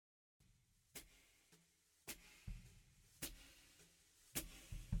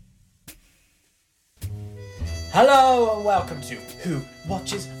Hello and welcome to Who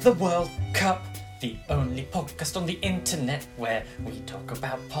Watches the World Cup, the only podcast on the internet where we talk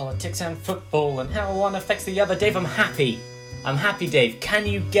about politics and football and how one affects the other. Dave, I'm happy. I'm happy, Dave. Can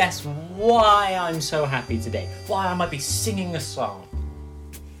you guess why I'm so happy today? Why I might be singing a song?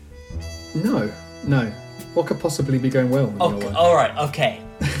 No. What could possibly be going well? All right. Okay.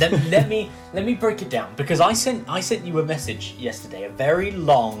 let me break it down, because I sent you a message yesterday, a very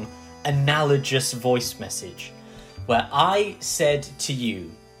long, analogous voice message, where I said to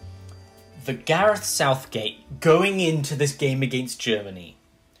you that Gareth Southgate going into this game against Germany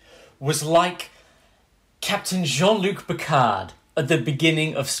was like Captain Jean-Luc Picard at the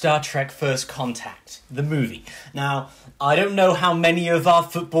beginning of Star Trek First Contact, the movie. Now, I don't know how many of our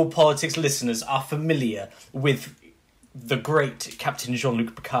football politics listeners are familiar with the great Captain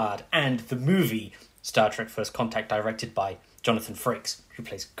Jean-Luc Picard and the movie Star Trek First Contact, directed by Jonathan Frakes, who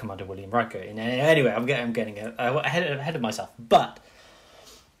plays Commander William Riker. Anyway, I'm getting ahead of myself. But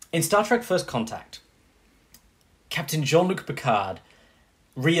in Star Trek First Contact, Captain Jean-Luc Picard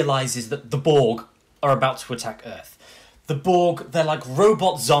realizes that the Borg are about to attack Earth. The Borg, they're like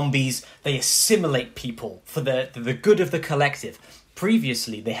robot zombies. They assimilate people for the good of the collective.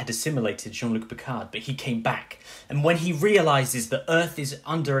 Previously, they had assimilated Jean-Luc Picard, but he came back. And when he realizes that Earth is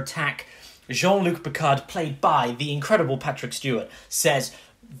under attack, Jean-Luc Picard, played by the incredible Patrick Stewart, says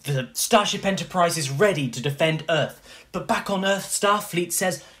the Starship Enterprise is ready to defend Earth. But back on Earth, Starfleet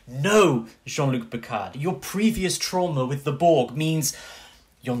says, no, Jean-Luc Picard, your previous trauma with the Borg means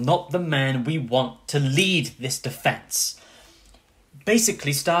you're not the man we want to lead this defense.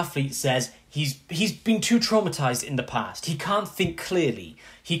 Basically, Starfleet says he's been too traumatized in the past. He can't think clearly.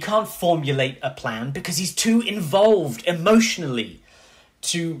 He can't formulate a plan because he's too involved emotionally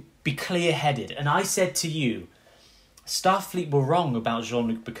to be clear-headed. And I said to you, Starfleet were wrong about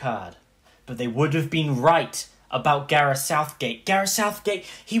Jean-Luc Picard, but they would have been right about Gareth Southgate. Gareth Southgate,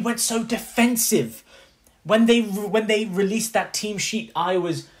 he went so defensive. When they released that team sheet, I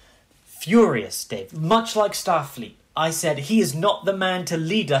was furious, Dave. Much like Starfleet, I said he is not the man to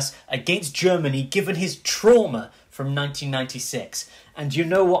lead us against Germany given his trauma from 1996. And you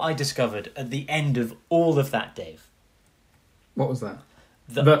know what I discovered at the end of all of that, Dave? What was that?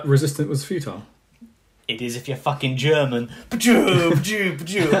 That resistance was futile. It is if you're fucking German.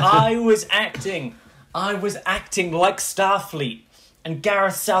 I was acting like Starfleet. And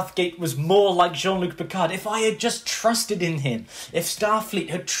Gareth Southgate was more like Jean-Luc Picard. If I had just trusted in him, if Starfleet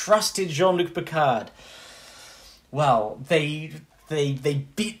had trusted Jean-Luc Picard, well, they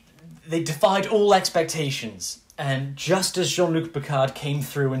defied all expectations. And just as Jean-Luc Picard came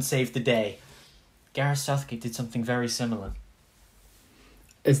through and saved the day, Gareth Southgate did something very similar.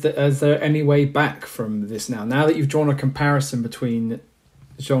 Is there any way back from this now? Now that you've drawn a comparison between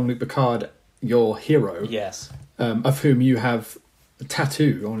Jean-Luc Picard, your hero, yes, of whom you have a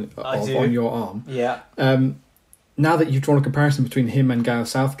tattoo on your arm. Yeah. Now that you've drawn a comparison between him and Gareth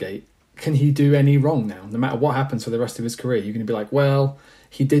Southgate, can he do any wrong now? No matter what happens for the rest of his career, you're going to be like, well,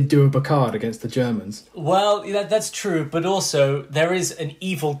 he did do a Picard against the Germans. Well, that's true, but also there is an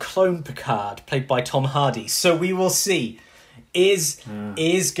evil clone Picard played by Tom Hardy, so we will see. Is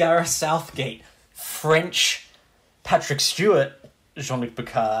Gareth Southgate French Patrick Stewart Jean-Luc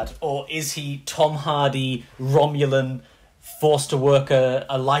Picard, or is he Tom Hardy Romulan forced to work a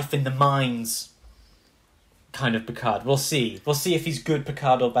life in the mines kind of Picard? We'll see if he's good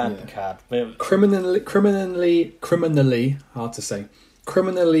Picard or bad Picard. Criminally hard to say,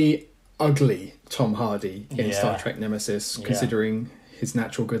 criminally ugly Tom Hardy in Star Trek Nemesis, considering his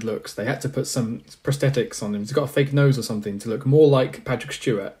natural good looks. They had to put some prosthetics on him. He's got a fake nose or something to look more like Patrick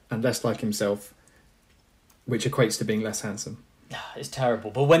Stewart and less like himself, which equates to being less handsome. It's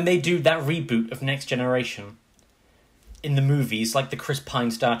terrible. But when they do that reboot of Next Generation in the movies, like the Chris Pine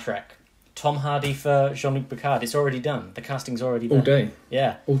Star Trek, Tom Hardy for Jean-Luc Picard, it's already done. The casting's already done. All day.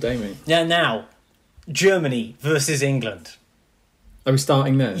 Yeah. All day, mate. Now, Germany versus England. Are we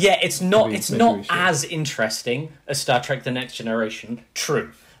starting there? Yeah, it's not as interesting as Star Trek The Next Generation,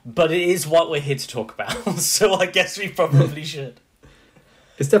 true. But it is what we're here to talk about, so I guess we probably should.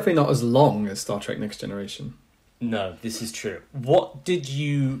 It's definitely not as long as Star Trek Next Generation. No, this is true. What did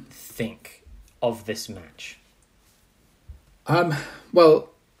you think of this match? Well,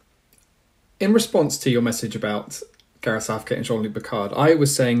 in response to your message about Gareth Southgate and Jean-Luc Picard, I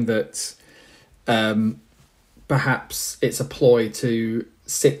was saying that perhaps it's a ploy to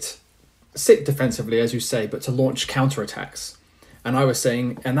sit defensively, as you say, but to launch counterattacks. And I was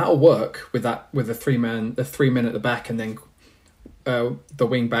saying, and that'll work with the three men at the back, and then the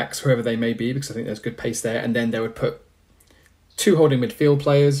wing backs, whoever they may be, because I think there's good pace there. And then they would put two holding midfield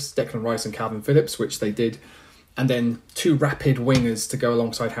players, Declan Rice and Calvin Phillips, which they did and then 2 rapid wingers to go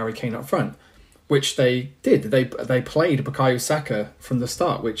alongside Harry Kane up front, which they did. They played Bukayo Saka from the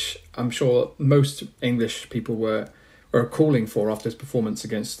start, which I'm sure most English people were calling for after his performance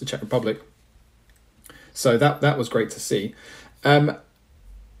against the Czech Republic. So that was great to see.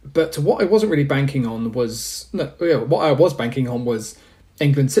 But what I wasn't really banking on was... what I was banking on was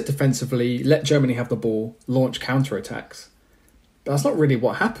England sit defensively, let Germany have the ball, launch counter-attacks. But that's not really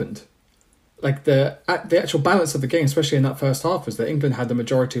what happened. Like, the actual balance of the game, especially in that first half, was that England had the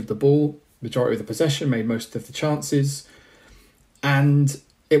majority of the ball, majority of the possession, made most of the chances. And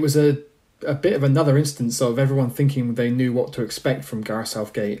it was a bit of another instance of everyone thinking they knew what to expect from Gareth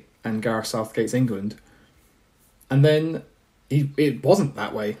Southgate and Gareth Southgate's England. And then it wasn't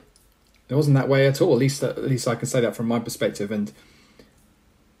that way. It wasn't that way at all. At least I can say that from my perspective. And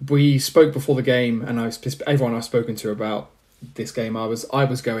we spoke before the game, and everyone I've spoken to about this game, I was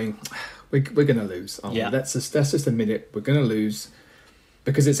going, we're going to lose. Yeah. Let's just admit it. We're going to lose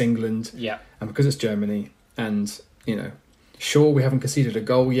because it's England. Yeah. And because it's Germany. And, sure, we haven't conceded a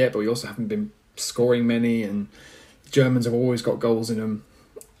goal yet, but we also haven't been scoring many. And Germans have always got goals in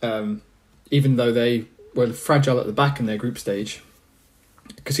them, even though they were fragile at the back in their group stage,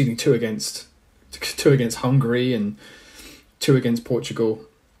 conceding 2 against Hungary and 2 against Portugal,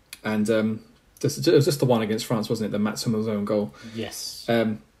 and it was just the one against France, wasn't it? The Mats Hummels' own goal. Yes.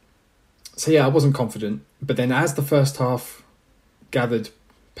 So yeah, I wasn't confident. But then as the first half gathered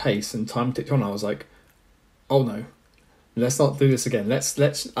pace and time ticked on, I was like, oh no, let's not do this again.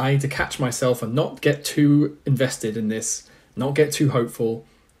 I need to catch myself and not get too invested in this, not get too hopeful,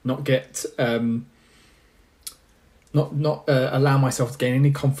 not get not allow myself to gain any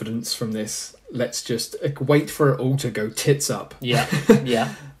confidence from this. Let's just wait for it all to go tits up. Yeah,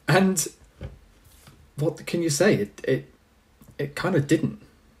 yeah. And what can you say? It kind of didn't.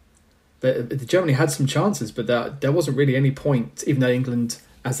 Germany had some chances, but there wasn't really any point, even though England,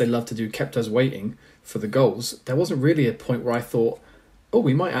 as they love to do, kept us waiting for the goals. There wasn't really a point where I thought, oh,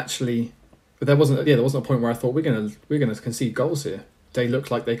 we might actually... But there wasn't a point where I thought we're gonna concede goals here. They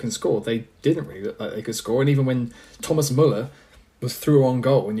looked like they can score. They didn't really look like they could score. And even when Thomas Muller was through on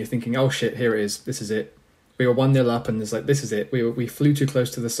goal, and you're thinking, oh shit, here it is. This is it. We were 1-0 up, and it's like, this is it. We flew too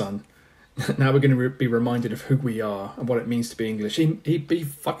close to the sun. Now we're going to be reminded of who we are and what it means to be English. He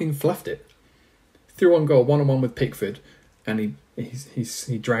fucking fluffed it. Threw on goal, 1-on-1 with Pickford, and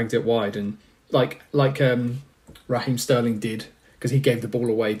he dragged it wide. And like Raheem Sterling did, because he gave the ball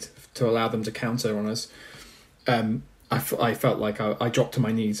away to allow them to counter on us. I felt like I dropped to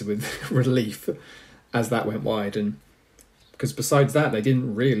my knees with relief as that went wide, and because besides that, they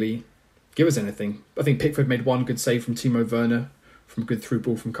didn't really give us anything. I think Pickford made one good save from Timo Werner, from a good through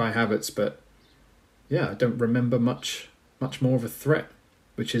ball from Kai Havertz, but yeah, I don't remember much more of a threat,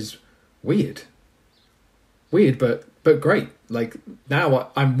 which is weird, but great. Like, now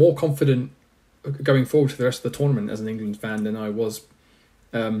I'm more confident going forward to the rest of the tournament as an England fan than I was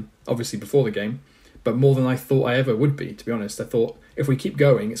obviously before the game. But more than I thought I ever would be, to be honest. I thought if we keep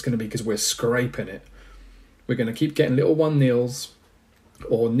going, it's going to be because we're scraping it. We're going to keep getting little 1-0s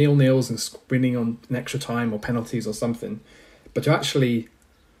or 0-0s and winning on an extra time or penalties or something. But to actually,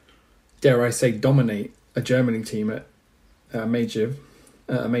 dare I say, dominate a Germany team at a major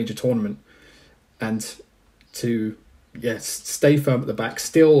tournament, and to stay firm at the back,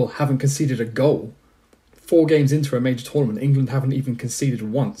 still haven't conceded a goal. 4 games into a major tournament, England haven't even conceded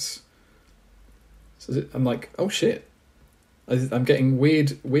once. So I'm like, oh shit. I'm getting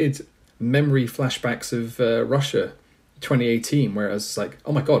weird memory flashbacks of Russia 2018, whereas it's like,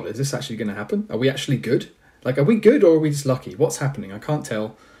 oh my god, is this actually going to happen? Are we actually good? Like, are we good or are we just lucky? What's happening? I can't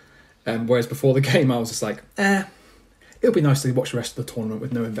tell. Whereas before the game, I was just like, it'll be nice to watch the rest of the tournament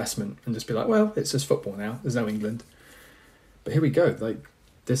with no investment and just be like, well, it's just football now. There's no England. But here we go. Like,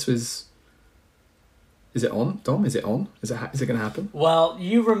 this was... Is it on, Dom? Is it on? Is it going to happen? Well,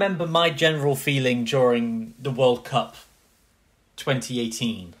 you remember my general feeling during the World Cup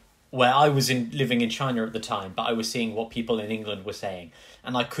 2018, where I was living in China at the time, but I was seeing what people in England were saying,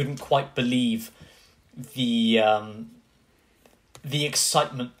 and I couldn't quite believe the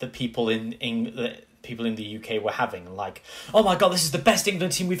excitement that people in the UK were having. Like, oh my god, this is the best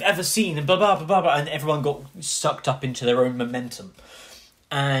England team we've ever seen, and blah blah blah blah, blah, and everyone got sucked up into their own momentum,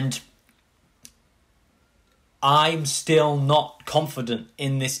 and I'm still not confident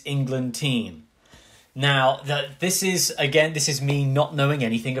in this England team. Now, this is me not knowing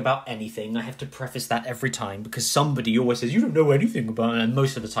anything about anything. I have to preface that every time, because somebody always says, you don't know anything about it, and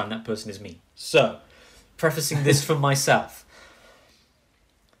most of the time that person is me. So, prefacing this for myself.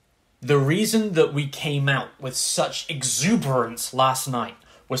 The reason that we came out with such exuberance last night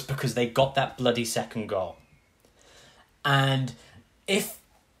was because they got that bloody second goal. And if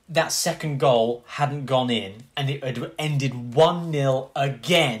that second goal hadn't gone in and it had ended 1-0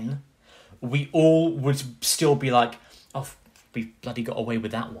 again, we all would still be like, oh, we bloody got away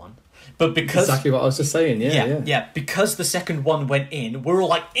with that one. But because... Exactly what I was just saying, yeah. Because the second one went in, we're all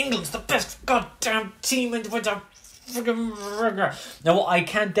like, England's the best goddamn team in the... Now, what I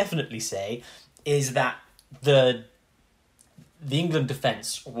can definitely say is that the England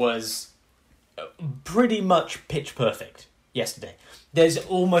defence was pretty much pitch perfect yesterday. There's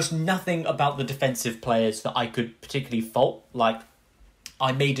almost nothing about the defensive players that I could particularly fault. Like,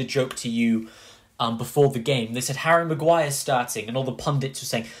 I made a joke to you before the game. They said Harry Maguire's starting, and all the pundits were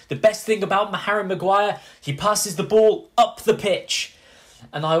saying, the best thing about Harry Maguire, he passes the ball up the pitch.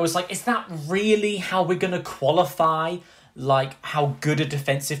 And I was like, is that really how we're going to qualify like how good a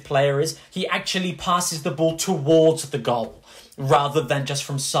defensive player is? He actually passes the ball towards the goal rather than just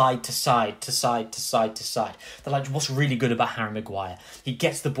from side to side to side to side to side. They're like, what's really good about Harry Maguire? He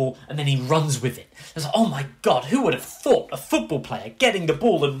gets the ball and then he runs with it. It's like, oh my God, who would have thought a football player getting the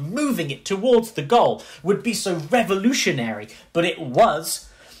ball and moving it towards the goal would be so revolutionary? But it was.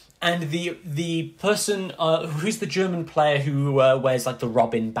 And the person, who's the German player who wears like the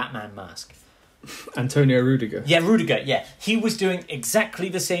Robin Batman mask? Antonio Rudiger. Yeah, Rudiger, yeah. He was doing exactly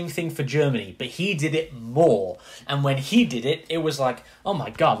the same thing for Germany, but he did it more. And when he did it, it was like, oh my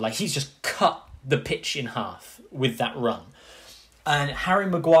God, like he's just cut the pitch in half with that run. And Harry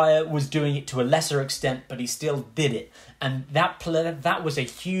Maguire was doing it to a lesser extent, but he still did it. And that was a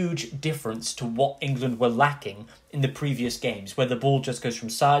huge difference to what England were lacking in the previous games, where the ball just goes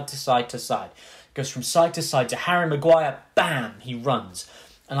from side to side to side. Goes from side to side to Harry Maguire, bam, he runs.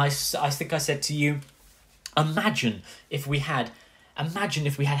 And I think I said to you, imagine if we had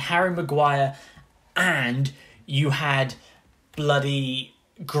Harry Maguire and you had bloody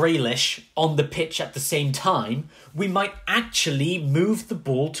Grealish on the pitch at the same time, we might actually move the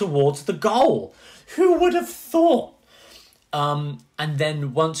ball towards the goal. Who would have thought? And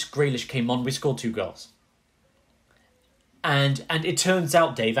then once Grealish came on, we scored 2 goals. And it turns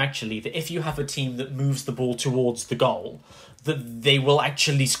out, Dave, actually, that if you have a team that moves the ball towards the goal, that they will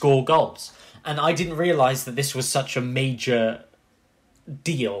actually score goals. And I didn't realise that this was such a major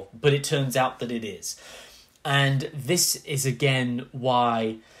deal, but it turns out that it is. And this is, again,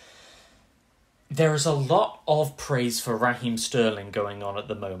 why there is a lot of praise for Raheem Sterling going on at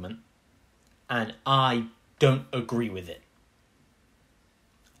the moment, and I don't agree with it.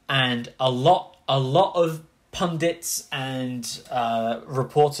 And a lot of pundits and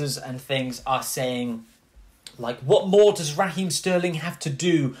reporters and things are saying, like, what more does Raheem Sterling have to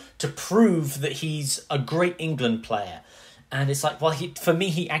do to prove that he's a great England player? And it's like, well, for me,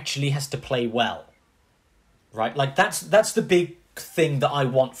 he actually has to play well. Right? Like, that's the big thing that I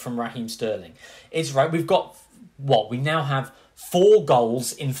want from Raheem Sterling. It's right, we've got, we now have 4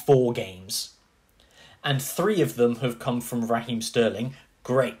 goals in 4 games. And 3 of them have come from Raheem Sterling.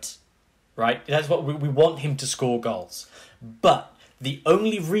 Great. Right? That's what we want him to score goals. But the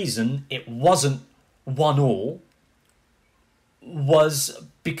only reason it wasn't 1-1 was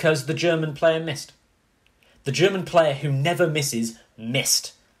because the German player missed. The German player who never misses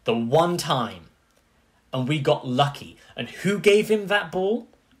missed the one time. And we got lucky. And who gave him that ball?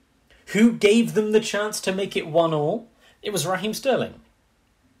 Who gave them the chance to make it 1-1? It was Raheem Sterling.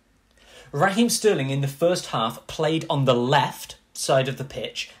 Raheem Sterling in the first half played on the left side of the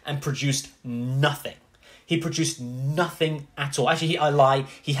pitch and produced nothing. He produced nothing at all. Actually, I lie,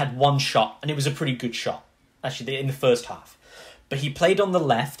 he had 1 shot, and it was a pretty good shot, actually, in the first half. But he played on the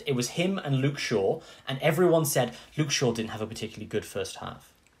left, it was him and Luke Shaw, and everyone said Luke Shaw didn't have a particularly good first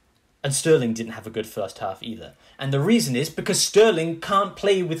half. And Sterling didn't have a good first half either. And the reason is because Sterling can't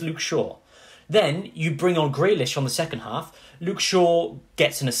play with Luke Shaw. Then you bring on Grealish on the second half, Luke Shaw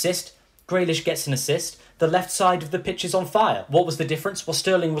gets an assist, Grealish gets an assist, the left side of the pitch is on fire. What was the difference? Well,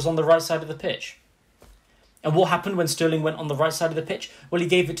 Sterling was on the right side of the pitch. And what happened when Sterling went on the right side of the pitch? Well, he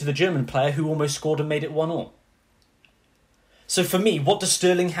gave it to the German player who almost scored and made it 1-1. So for me, what does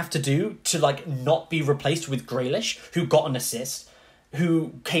Sterling have to do to not be replaced with Grealish, who got an assist,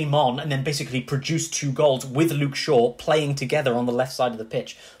 who came on and then basically produced 2 goals with Luke Shaw playing together on the left side of the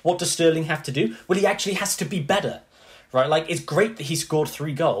pitch? What does Sterling have to do? Well, he actually has to be better. Right, it's great that he scored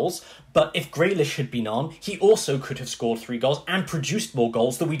 3 goals, but if Grealish had been on, he also could have scored 3 goals and produced more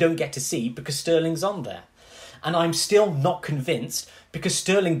goals that we don't get to see because Sterling's on there. And I'm still not convinced because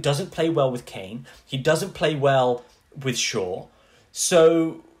Sterling doesn't play well with Kane, he doesn't play well with Shaw,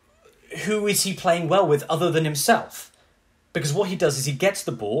 so who is he playing well with other than himself? Because what he does is he gets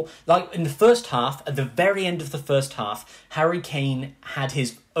the ball, like in the first half, at the very end of the first half, Harry Kane had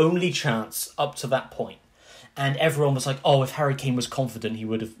his only chance up to that point. and everyone was like, oh, if Harry Kane was confident, he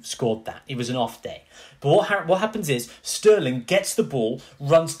would have scored that. It was an off day. But what happens is Sterling gets the ball,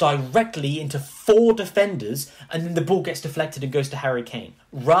 runs directly into 4 defenders, and then the ball gets deflected and goes to Harry Kane.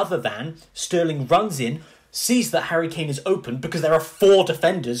 Rather than Sterling runs in, sees that Harry Kane is open because there are 4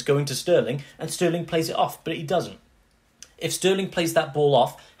 defenders going to Sterling, and Sterling plays it off, but he doesn't. If Sterling plays that ball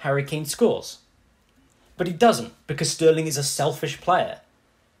off, Harry Kane scores. But he doesn't, because Sterling is a selfish player.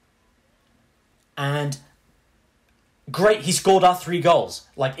 And great, he scored our 3 goals.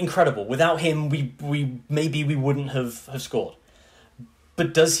 Like, incredible. Without him, we wouldn't have scored.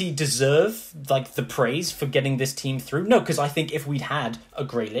 But does he deserve, like, the praise for getting this team through? No, because I think if we'd had a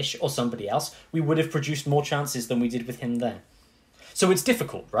Grealish or somebody else, we would have produced more chances than we did with him there. So it's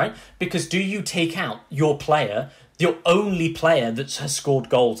difficult, right? Because do you take out your player, your only player that has scored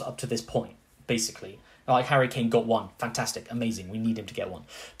goals up to this point, basically? Like, Harry Kane got 1. Fantastic. Amazing. We need him to get 1.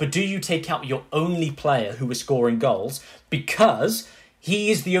 But do you take out your only player who is scoring goals because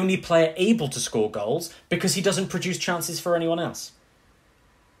he is the only player able to score goals because he doesn't produce chances for anyone else?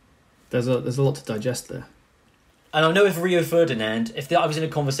 There's a lot to digest there. And I know if I was in a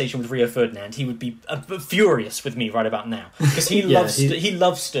conversation with Rio Ferdinand, he would be furious with me right about now. Because he loves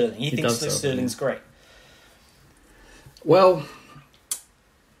Sterling. He thinks that Sterling's great. Well,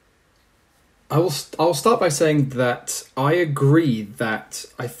 I'll start by saying that I agree that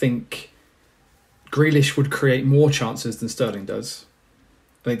I think Grealish would create more chances than Sterling does.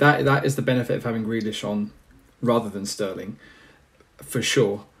 I think that is the benefit of having Grealish on rather than Sterling, for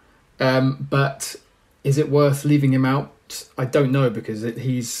sure. But is it worth leaving him out? I don't know, because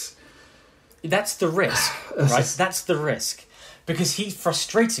that's the risk, right? That's the risk. Because he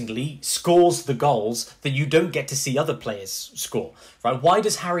frustratingly scores the goals that you don't get to see other players score, right? Why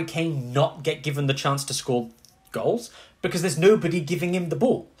does Harry Kane not get given the chance to score goals? Because there's nobody giving him the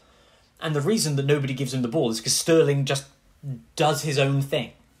ball. And the reason that nobody gives him the ball is because Sterling just does his own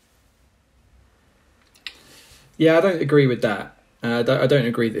thing. Yeah, I don't agree with that. I don't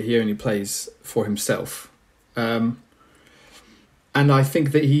agree that he only plays for himself. And I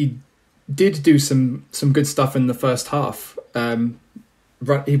think that he did do some good stuff in the first half.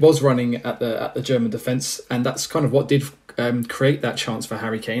 He was running at the German defence, and that's kind of what did create that chance for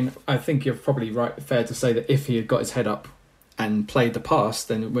Harry Kane. I think you're probably fair to say that if he had got his head up and played the pass,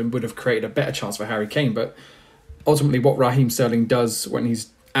 then it would have created a better chance for Harry Kane. But ultimately, what Raheem Sterling does when he's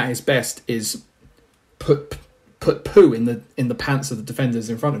at his best is put poo in the pants of the defenders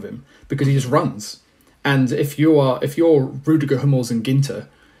in front of him, because he just runs. And if you're Rudiger, Hummels and Ginter,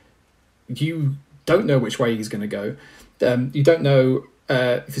 you don't know which way he's going to go. You don't know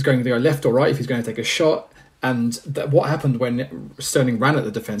if he's going to go left or right, if he's going to take a shot. And what happened when Sterling ran at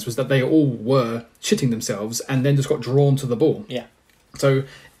the defence was that they all were shitting themselves and then just got drawn to the ball. Yeah. So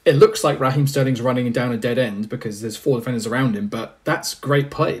it looks like Raheem Sterling's running down a dead end because there's 4 defenders around him, but that's great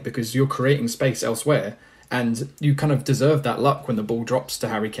play because you're creating space elsewhere. And you kind of deserve that luck when the ball drops to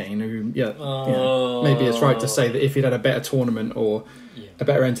Harry Kane, who, maybe it's right to say that if he'd had a better tournament or a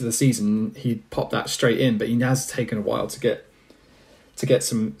better end to the season, he'd pop that straight in. But he has taken a while to get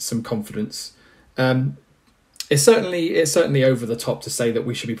some confidence. It's certainly over the top to say that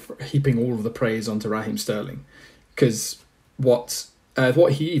we should be heaping all of the praise onto Raheem Sterling, because what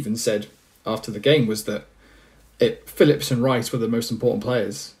he even said after the game was that Phillips and Rice were the most important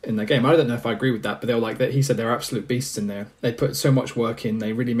players in the game. I don't know if I agree with that, but they were like that. He said they're absolute beasts in there. They put so much work in.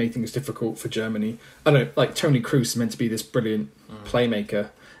 They really made things difficult for Germany. I don't know, like Toni Kroos is meant to be this brilliant playmaker.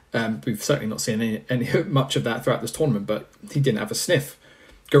 We've certainly not seen any much of that throughout this tournament, but he didn't have a sniff.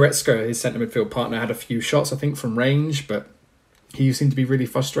 Goretzka, his centre midfield partner, had a few shots, I think, from range, but he seemed to be really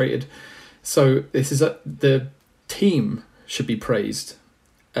frustrated. So this is the team should be praised,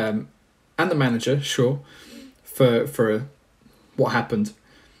 and the manager, sure, for what happened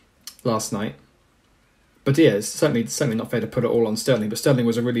last night. But yeah, it's certainly not fair to put it all on Sterling. But Sterling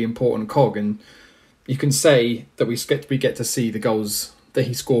was a really important cog, and you can say that we get to see the goals that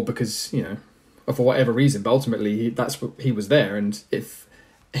he scored because, you know, for whatever reason. But ultimately, that's what he was there, and if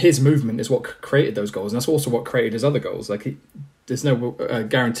his movement is what created those goals, and that's also what created his other goals. Like, there's no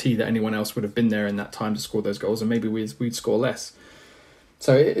guarantee that anyone else would have been there in that time to score those goals, and maybe we'd score less.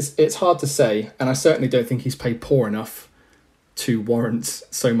 So it's hard to say, and I certainly don't think he's played poor enough to warrant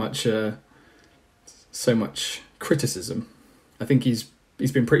so much criticism. I think he's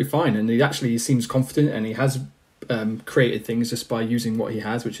been pretty fine, and he seems confident, and he has created things just by using what he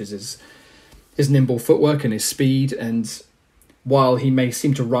has, which is his nimble footwork and his speed. And while he may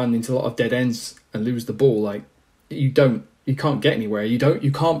seem to run into a lot of dead ends and lose the ball, like you can't get anywhere. You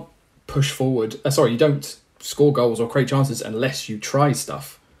can't push forward. You don't score goals or create chances unless you try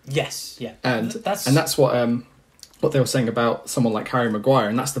stuff. Yes, yeah, and that's what they were saying about someone like Harry Maguire,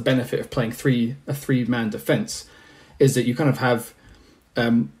 and that's the benefit of playing a three-man defence, is that you kind of have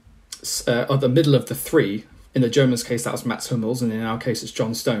at the middle of the three. In the Germans' case, that was Mats Hummels, and in our case, it's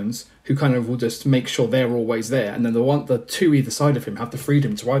John Stones, who kind of will just make sure they're always there. And then the two either side of him have the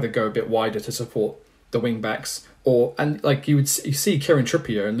freedom to either go a bit wider to support the wing backs, and like you see Kieran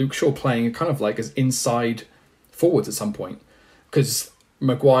Trippier and Luke Shaw playing kind of like as inside forwards at some point, because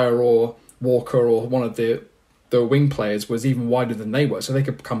Maguire or Walker or one of the wing players was even wider than they were, so they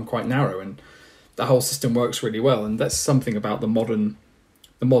could become quite narrow, and the whole system works really well. And that's something about the modern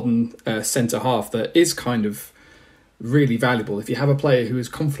centre half that is kind of really valuable. If you have a player who is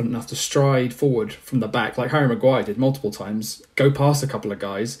confident enough to stride forward from the back, like Harry Maguire did multiple times, go past a couple of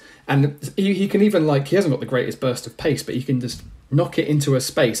guys, and he can even, like, he hasn't got the greatest burst of pace, but he can just knock it into a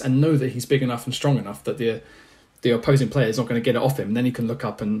space and know that he's big enough and strong enough that the opposing player is not going to get it off him, and then he can look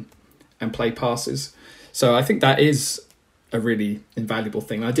up and play passes. So I think that is a really invaluable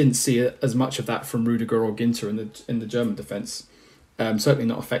thing. I didn't see as much of that from Rudiger or Ginter in the German defence. Certainly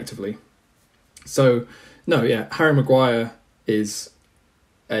not effectively. So, no, yeah, Harry Maguire is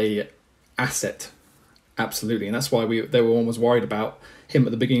a asset, absolutely, and that's why they were almost worried about him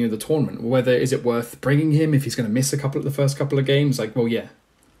at the beginning of the tournament. Whether is it worth bringing him if he's going to miss the first couple of games? Like, well, yeah,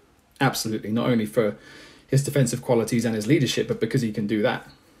 absolutely. Not only for his defensive qualities and his leadership, but because he can do that.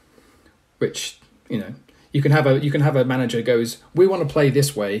 Which, you can have a manager who goes, we want to play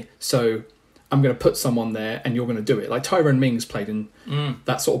this way, so I'm going to put someone there and you're going to do it. Like Tyrone Mings played in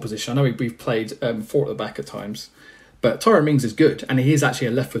that sort of position. I know we've played four at the back at times, but Tyrone Mings is good, and he is actually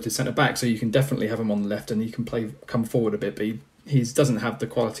a left-footed centre-back, so you can definitely have him on the left and he can come forward a bit, but he doesn't have the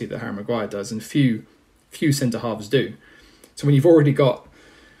quality that Harry Maguire does, and few centre-halves do. So when you've already got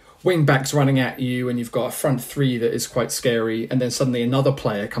wing-backs running at you and you've got a front three that is quite scary, and then suddenly another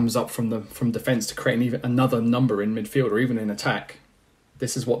player comes up from defence to create even another number in midfield or even in attack,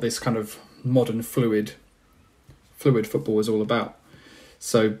 this is what this kind of modern fluid football is all about.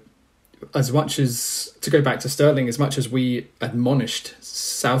 So as much as, to go back to Sterling, as much as we admonished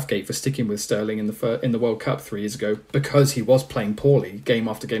Southgate for sticking with Sterling in the World Cup 3 years ago because he was playing poorly game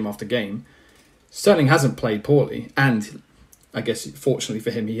after game after game, Sterling hasn't played poorly, and I guess fortunately for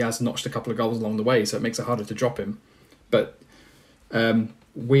him he has notched a couple of goals along the way, so it makes it harder to drop him. But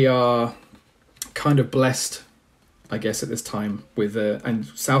we are kind of blessed, I guess, at this time with and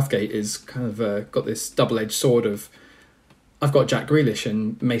Southgate is kind of got this double-edged sword of, I've got Jack Grealish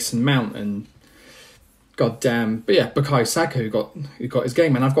and Mason Mount and Bukayo Saka who got his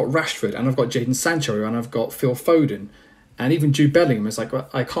game, and I've got Rashford and I've got Jadon Sancho and I've got Phil Foden and even Jude Bellingham. It's like, well,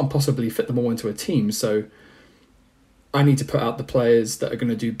 I can't possibly fit them all into a team, so I need to put out the players that are going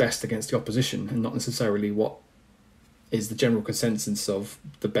to do best against the opposition and not necessarily what is the general consensus of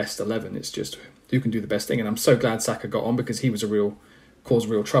the best 11. It's just who can do the best thing, and I'm so glad Saka got on because he was caused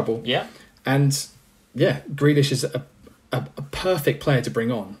real trouble. Yeah, and yeah, Grealish is a perfect player to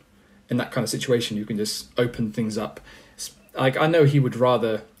bring on in that kind of situation. You can just open things up. Like, I know he would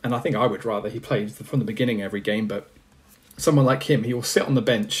rather, and I think I would rather, he played from the beginning every game, but someone like him, he will sit on the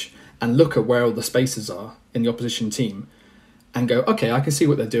bench and look at where all the spaces are in the opposition team and go, okay, I can see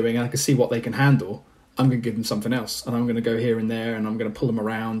what they're doing and I can see what they can handle. I'm going to give them something else, and I'm going to go here and there and I'm going to pull them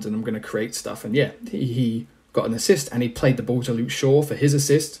around and I'm going to create stuff. And yeah, he got an assist and he played the ball to Luke Shaw for his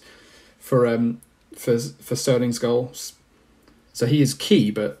assist for Sterling's goal. So he is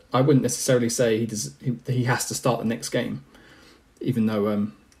key, but I wouldn't necessarily say he has to start the next game, even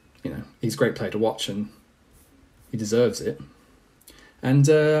though he's a great player to watch and he deserves it. And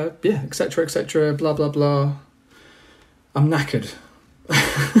etc., blah blah blah. I'm knackered.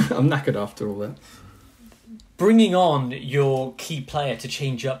 I'm knackered after all that. Bringing on your key player to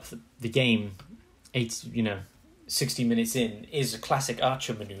change up the game, 60 minutes in, is a classic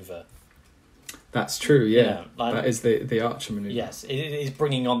Archer manoeuvre. That's true, yeah. That is the Archer manoeuvre. Yes, it is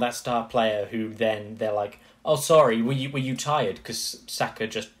bringing on that star player who then they're like, oh, sorry, were you tired? Because Saka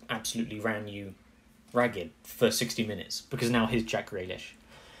just absolutely ran you ragged for 60 minutes, because now he's Jack Grealish.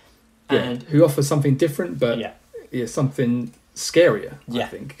 And who offers something different, but something scarier, I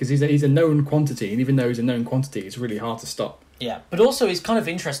think, because he's a known quantity, and even though he's a known quantity, it's really hard to stop. Yeah, but also it's kind of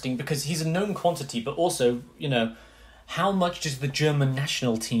interesting because he's a known quantity, but also, how much does the German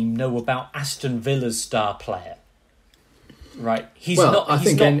national team know about Aston Villa's star player? Right, he's not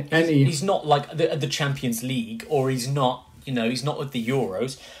like the Champions League, or he's not with the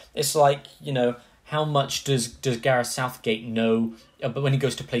Euros. It's like, how much does Gareth Southgate know, but when he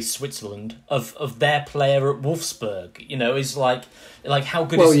goes to play Switzerland, of their player at Wolfsburg? You know, is like how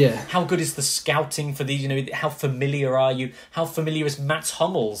good how good is the scouting for these? You know, how familiar are you? How familiar is Mats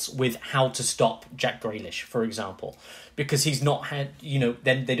Hummels with how to stop Jack Grealish, for example? Because he's not had, you know,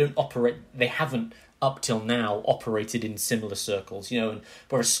 then they don't operate. They haven't up till now operated in similar circles, you know. And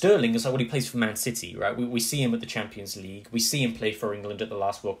whereas Sterling is like, when he plays for Man City, right? We see him at the Champions League. We see him play for England at the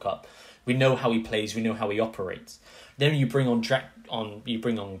last World Cup. We know how he plays. We know how he operates. Then you bring on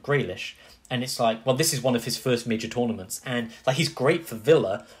Grealish, and it's like, well, this is one of his first major tournaments, and like he's great for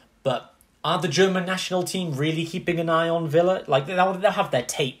Villa, but are the German national team really keeping an eye on Villa? Like they'll have their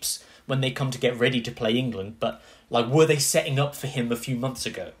tapes when they come to get ready to play England, but like, were they setting up for him a few months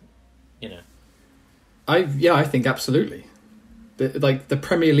ago? You know. I think absolutely. The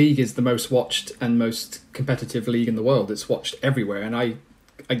Premier League is the most watched and most competitive league in the world. It's watched everywhere, and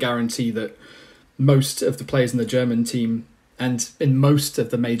I guarantee that most of the players in the German team and in most of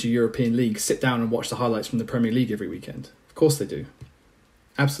the major European leagues sit down and watch the highlights from the Premier League every weekend. Of course they do.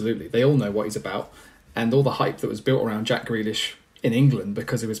 Absolutely. They all know what he's about, and all the hype that was built around Jack Grealish in England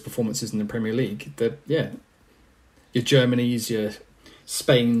because of his performances in the Premier League. Your Germany's, your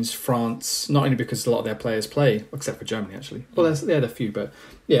Spain's, France, not only because a lot of their players play, except for Germany actually. Well, they had a few, but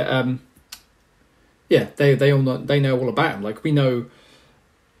they all know all about him. Like, we know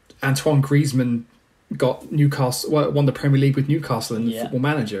Antoine Griezmann got Newcastle, won the Premier League with Newcastle in the Football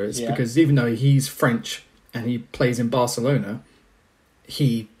Manager. It's because even though he's French and he plays in Barcelona,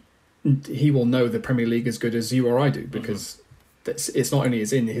 he will know the Premier League as good as you or I do, because it's not only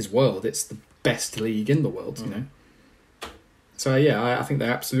is in his world, it's the best league in the world, you know. So I think they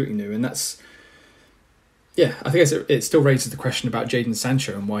absolutely knew, and that's I think it still raises the question about Jadon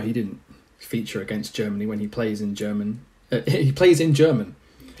Sancho and why he didn't feature against Germany when he plays in German. He plays in German.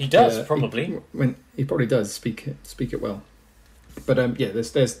 He does probably he probably does speak it well. But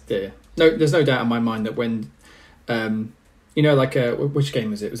there's no doubt in my mind that when which game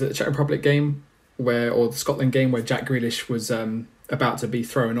was it? Was it the Czech Republic game or the Scotland game where Jack Grealish was about to be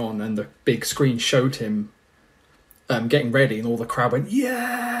thrown on, and the big screen showed him getting ready, and all the crowd went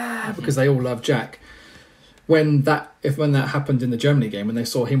because they all love Jack. When that happened in the Germany game, when they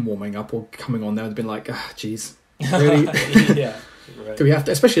saw him warming up or coming on, they would have been like, jeez, really? Right. Do we have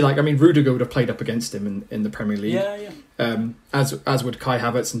to? Especially Rudiger would have played up against him in the Premier League. As would Kai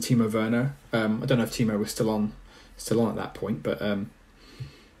Havertz and Timo Werner. I don't know if Timo was still on at that point, but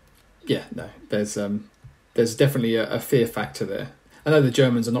there's definitely a fear factor there. I know the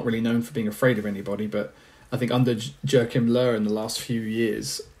Germans are not really known for being afraid of anybody, but I think under Joachim Löw in the last few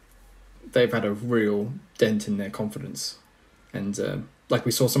years, they've had a real dent in their confidence. And like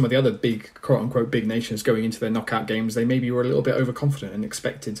we saw some of the other big, quote-unquote, big nations going into their knockout games, they maybe were a little bit overconfident and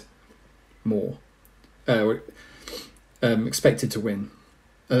expected more. Expected to win.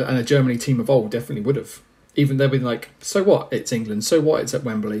 And a Germany team of old definitely would have. Even they've been like, so what? It's England. So what? It's at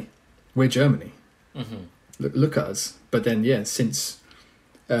Wembley. We're Germany. Mm-hmm. Look at us. But then, since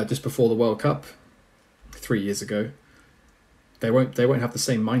just before the World Cup 3 years ago, they won't have the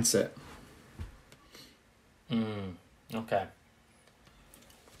same mindset. Okay.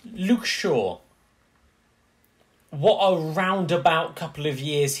 Luke Shaw. What a roundabout couple of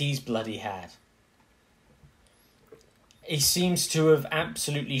years he's bloody had. He seems to have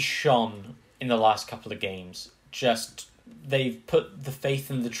absolutely shone in the last couple of games. Just, they've put the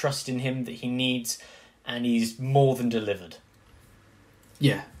faith and the trust in him that he needs, and he's more than delivered.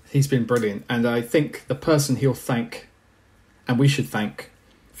 Yeah, he's been brilliant. And I think the person he'll thank, and we should thank,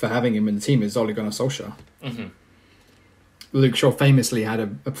 for having him in the team is Ole Gunnar Solskjaer. Mm-hmm. Luke Shaw famously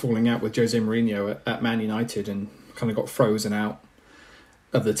had a falling out with Jose Mourinho at Man United and kind of got frozen out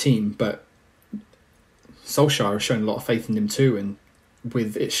of the team. But Solskjaer has shown a lot of faith in him too, and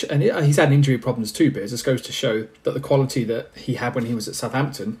he's had injury problems too. But it just goes to show that the quality that he had when he was at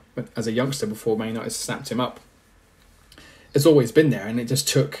Southampton as a youngster before Man United snapped him up, it's always been there. And it just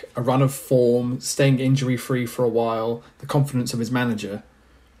took a run of form, staying injury free for a while, the confidence of his manager,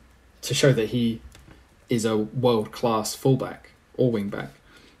 to show that he is a world-class fullback or wing-back.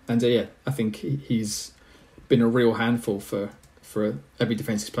 And I think he's been a real handful for every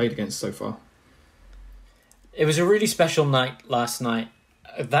defence he's played against so far. It was a really special night last night.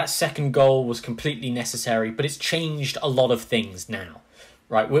 That second goal was completely necessary, but it's changed a lot of things now.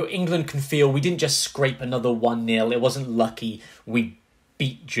 Right, where England can feel we didn't just scrape another 1-0. It wasn't lucky. We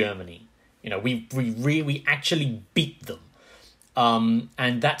beat Germany. You know, we actually beat them.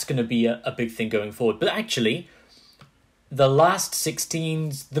 And that's going to be a big thing going forward. But actually, the last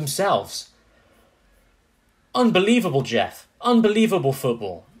 16s themselves, unbelievable, Jeff. Unbelievable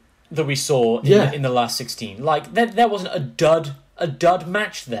football. that we saw in the last 16. Like, there wasn't a dud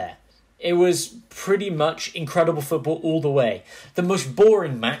match there. It was pretty much incredible football all the way. The most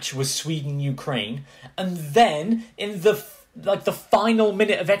boring match was Sweden-Ukraine, and then in the final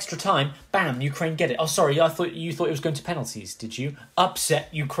minute of extra time, bam, Ukraine get it. Oh, sorry, you thought it was going to penalties, did you? Upset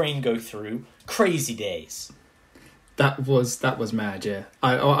Ukraine go through. Crazy days. That was mad, yeah.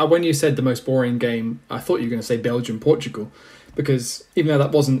 I when you said the most boring game, I thought you were going to say Belgium-Portugal, because even though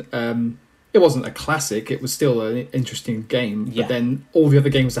that wasn't it wasn't a classic, it was still an interesting game. Yeah. But then all the other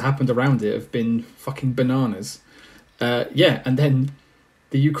games that happened around it have been fucking bananas. And then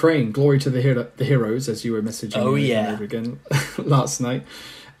the Ukraine, glory to the heroes, as you were messaging over again last night.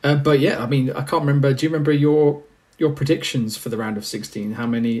 But yeah, I mean, I can't remember. Do you remember your predictions for the round of 16? How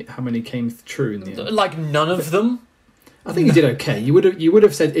many came true in the end? Like none of them. I think you did okay. You would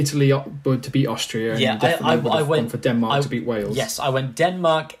have said Italy to beat Austria. And I went for Denmark to beat Wales. Yes, I went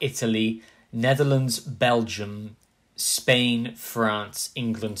Denmark, Italy, Netherlands, Belgium, Spain, France,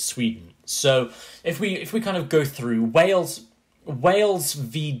 England, Sweden. So if we kind of go through Wales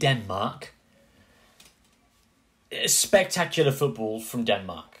v Denmark, spectacular football from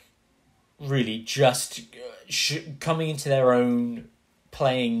Denmark. Really, just coming into their own,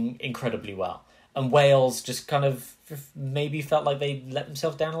 playing incredibly well. And Wales just kind of maybe felt like they let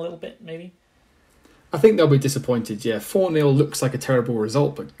themselves down a little bit, maybe. I think they'll be disappointed, yeah. 4-0 looks like a terrible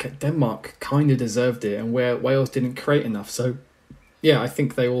result, but Denmark kind of deserved it, and where Wales didn't create enough. So, yeah, I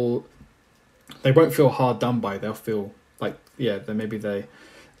think they won't feel hard done by. They'll feel like, they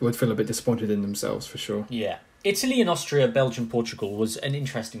would feel a bit disappointed in themselves, for sure. Yeah. Italy and Austria, Belgium, Portugal was an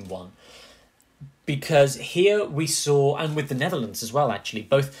interesting one. Because here we saw, and with the Netherlands as well, actually,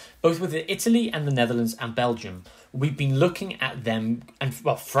 both with Italy and the Netherlands and Belgium, we've been looking at them, and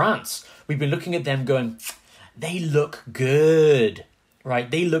France, we've been looking at them going, they look good, right?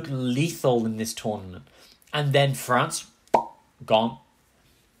 They look lethal in this tournament. And then France, gone.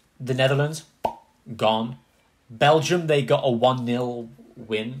 The Netherlands, gone. Belgium, they got a 1-0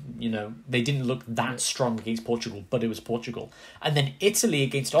 win. They didn't look that strong against Portugal, but it was Portugal. And then Italy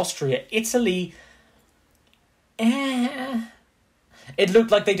against Austria. Italy, it looked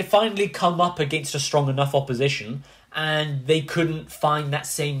like they'd finally come up against a strong enough opposition, and they couldn't find that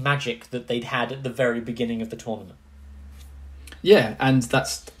same magic that they'd had at the very beginning of the tournament. Yeah, and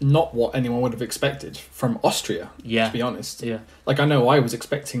that's not what anyone would have expected from Austria, to be honest. Yeah. Like, I know I was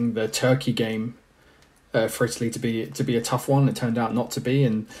expecting the Turkey game for Italy to be a tough one. It turned out not to be,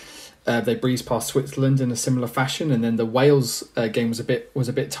 and they breezed past Switzerland in a similar fashion. And then the Wales game was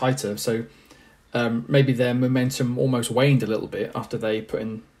a bit tighter. So maybe their momentum almost waned a little bit after they put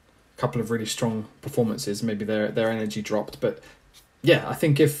in a couple of really strong performances. Maybe their energy dropped. But yeah, I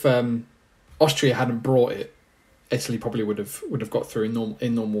think if Austria hadn't brought it, Italy probably would have got through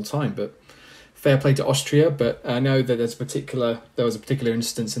in normal time. But fair play to Austria. But I know that there was a particular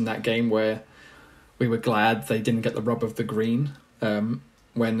instance in that game where we were glad they didn't get the rub of the green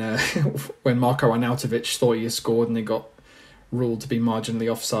when Marko Arnautovic thought he had scored and they got ruled to be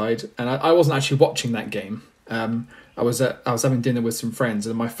marginally offside. And I wasn't actually watching that game. I was having dinner with some friends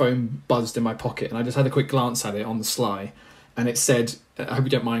and my phone buzzed in my pocket and I just had a quick glance at it on the sly, and it said, I hope you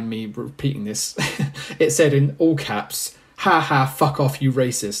don't mind me repeating this, it said in all caps, "Ha ha, fuck off, you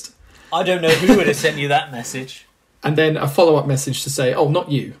racist." I don't know who would have sent you that message. And then a follow-up message to say, "Oh,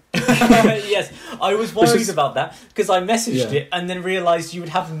 not you." Yes, I was worried about that because I messaged it and then realised you would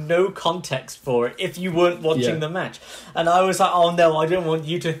have no context for it if you weren't watching the match. And I was like, oh no, I don't want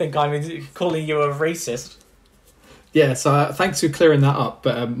you to think I'm calling you a racist. Yeah, so thanks for clearing that up.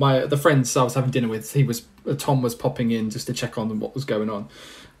 But the friends I was having dinner with, Tom was popping in just to check on what was going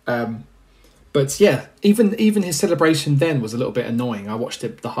on. But yeah, even his celebration then was a little bit annoying. I watched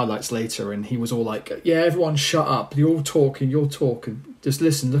the highlights later and he was all like, "Yeah, everyone shut up. You're talking. Just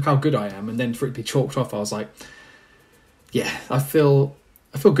listen, look how good I am." And then for it to be chalked off, I was like, yeah, I feel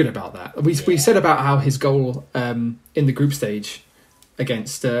good about that. We said about how his goal in the group stage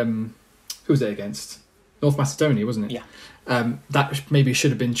against, who was it against? North Macedonia, wasn't it? Yeah. That maybe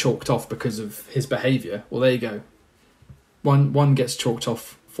should have been chalked off because of his behaviour. Well, there you go. One gets chalked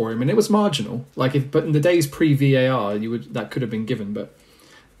off for him, and it was marginal. But in the days pre-VAR, that could have been given. But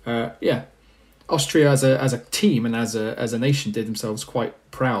yeah, Austria as a team and as a nation did themselves quite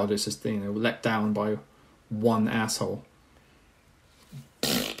proud. It's just let down by one asshole.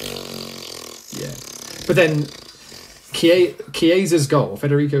 Yeah, but then Chiesa's goal,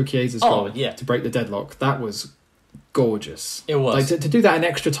 Federico Chiesa's goal, to break the deadlock, that was gorgeous. It was. To do that in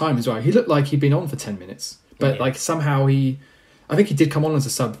extra time as well. He looked like he'd been on for 10 minutes, but somehow I think he did come on as a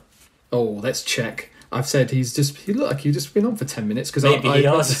sub. Oh, let's check. I've said he looked like he'd just been on for 10 minutes because Maybe he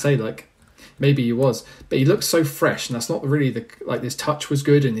I was. to say like maybe he was, but he looked so fresh, and that's not really his touch was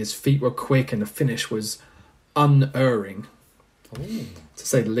good and his feet were quick and the finish was unerring, to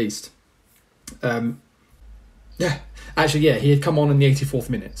say the least. He had come on in the 84th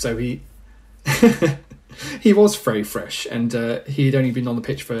minute, so he he was very fresh, and he had only been on the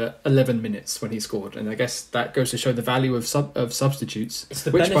pitch for 11 minutes when he scored, and I guess that goes to show the value of substitutes. It's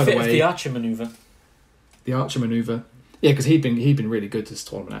the benefit of the Archer manoeuvre. The Archer manoeuvre. Yeah, because he'd been really good this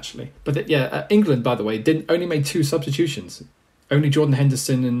tournament, actually. But England, by the way, only made 2 substitutions. Only Jordan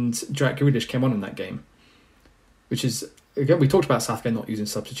Henderson and Jack Grealish came on in that game. Which is, again, we talked about Southgate not using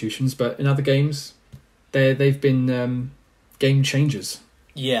substitutions, but in other games, they've been game changers.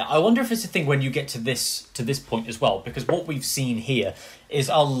 Yeah, I wonder if it's a thing when you get to this point as well, because what we've seen here is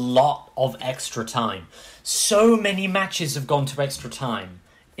a lot of extra time. So many matches have gone to extra time.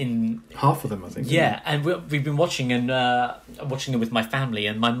 In half of them, I think. Yeah, and we've been watching watching it with my family,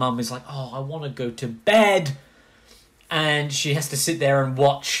 and my mum is like, "Oh, I want to go to bed," and she has to sit there and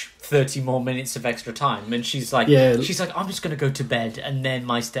watch 30 more minutes of extra time, and she's like, "I'm just going to go to bed," and then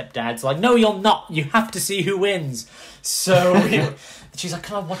my stepdad's like, "No, you're not. You have to see who wins." So she's like,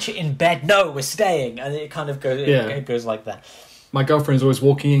 "Can I watch it in bed?" "No, we're staying," and it kind of goes. It goes like that. My girlfriend's always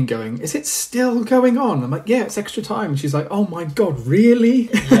walking in going, "Is it still going on?" I'm like, "Yeah, it's extra time." And she's like, "Oh my God, really?"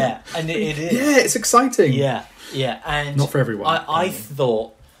 Yeah, and it is. Yeah, it's exciting. Yeah, and not for everyone. I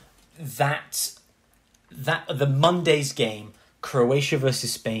thought that the Monday's game, Croatia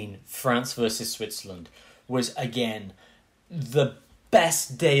versus Spain, France versus Switzerland, was again the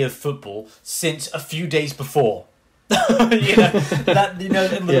best day of football since a few days before. On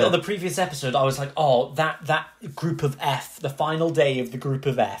the previous episode, I was like, "Oh, that Group of F, the final day of the Group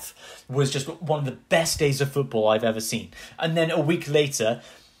of F, was just one of the best days of football I've ever seen." And then a week later,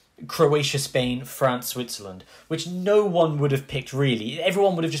 Croatia, Spain, France, Switzerland, which no one would have picked really.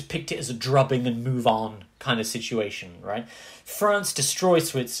 Everyone would have just picked it as a drubbing and move on kind of situation, right? France destroy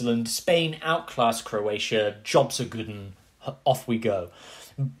Switzerland, Spain outclass Croatia, jobs are good and off we go.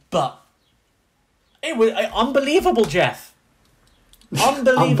 But it was unbelievable, Jeff.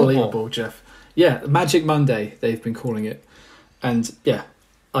 Unbelievable, Jeff. Yeah, Magic Monday, they've been calling it. And yeah,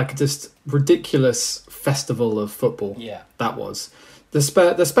 like just ridiculous festival of football. Yeah. That was. The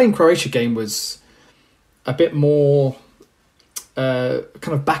Spain-Croatia game was a bit more kind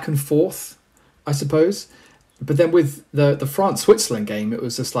of back and forth, I suppose. But then with the France-Switzerland game, it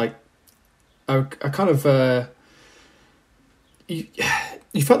was just like a kind of...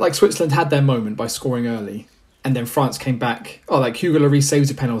 You felt like Switzerland had their moment by scoring early, and then France came back. Oh, like Hugo Lloris saves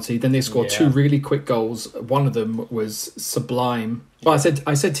a penalty, then they scored 2 really quick goals. One of them was sublime. Well,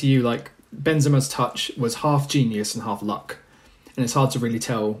 I said to you, like, Benzema's touch was half genius and half luck, and it's hard to really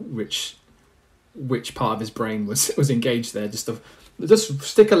tell which part of his brain was engaged there. Just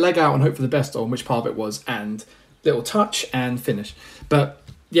stick a leg out and hope for the best on which part of it was, and little touch and finish. But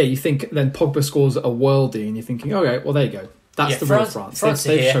yeah, you think then Pogba scores a worldie, and you're thinking, okay, well there you go. That's the real France.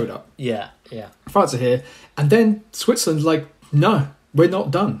 They've showed up. Yeah. France are here. And then Switzerland's like, no, we're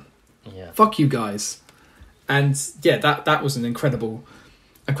not done. Yeah. Fuck you guys. And yeah, that was an incredible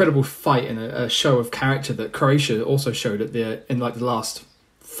fight and a show of character that Croatia also showed in the last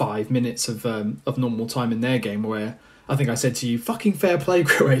 5 minutes of normal time in their game, where I think I said to you, fucking fair play,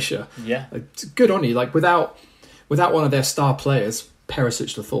 Croatia. Yeah. Like, good on you. Like without one of their star players,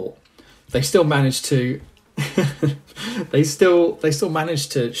 Perisic the thought, they still managed to they still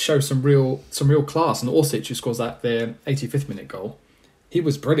managed to show some real class. And Orsic, who scores their 85th minute goal, he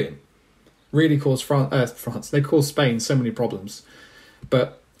was brilliant. Really caused France. They caused Spain so many problems,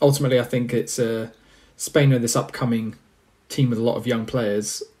 but ultimately I think it's Spain are this upcoming team with a lot of young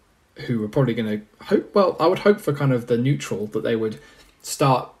players who are probably going to hope. Well, I would hope for kind of the neutral that they would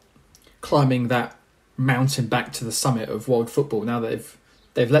start climbing that mountain back to the summit of world football. Now that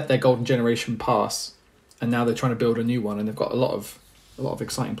they've let their golden generation pass. And now they're trying to build a new one, and they've got a lot of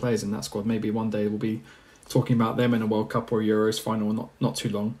exciting players in that squad. Maybe one day we'll be talking about them in a World Cup or a Euros final not too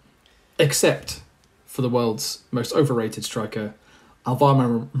long. Except for the world's most overrated striker,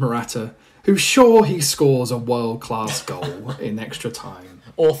 Alvaro Morata, who sure he scores a world-class goal in extra time.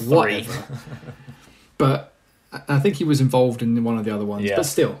 Or 3. Whatever. But I think he was involved in one of the other ones. Yeah. But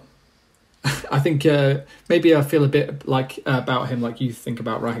still, I think maybe I feel a bit like about him like you think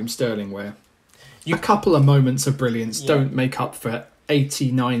about Raheem Sterling, where... a couple of moments of brilliance don't make up for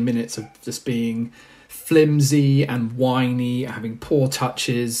 89 minutes of just being flimsy and whiny, having poor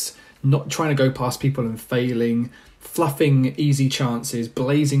touches, not trying to go past people and failing, fluffing easy chances,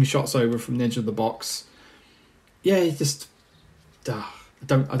 blazing shots over from the edge of the box. Yeah,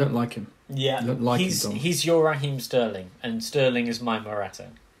 I don't like him. Yeah, I don't like him, Dom. he's your Raheem Sterling, and Sterling is my Morata.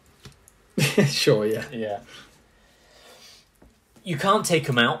 Sure, yeah. Yeah. You can't take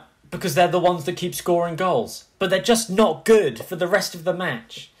them out because they're the ones that keep scoring goals, but they're just not good for the rest of the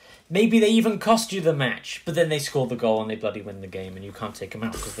match. Maybe they even cost you the match, but then they score the goal and they bloody win the game, and you can't take them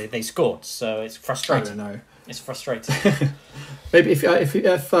out because they scored. So it's frustrating. I don't know. It's frustrating. Maybe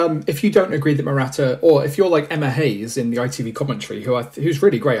if you don't agree that Morata, or if you're like Emma Hayes in the ITV commentary, who's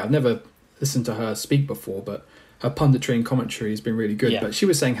really great. I've never listened to her speak before, but her punditry and commentary has been really good. Yeah. But she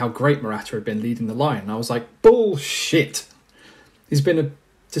was saying how great Morata had been leading the line. And I was like, bullshit. He's been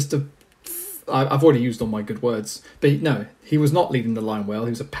I've already used all my good words, but no, he was not leading the line well. He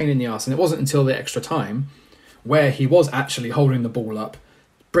was a pain in the arse, and it wasn't until the extra time where he was actually holding the ball up,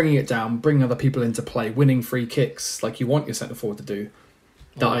 bringing it down, bringing other people into play, winning free kicks like you want your centre forward to do,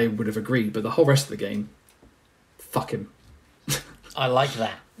 that I would have agreed. But the whole rest of the game, fuck him. I like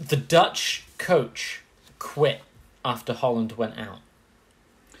that. The Dutch coach quit after Holland went out.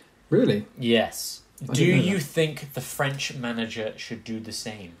 Really? Yes. Do you think the French manager should do the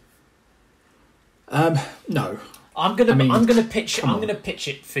same? No. I'm gonna pitch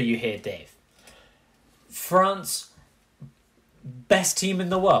it for you here, Dave. France, best team in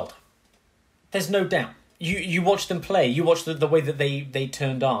the world. There's no doubt. You watch them play. You watch the way that they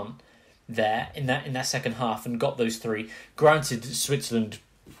turned on there in that second half and got those three. Granted, Switzerland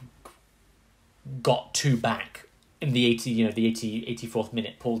got two back in the 84th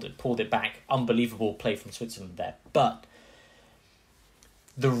minute, pulled it back. Unbelievable play from Switzerland there. But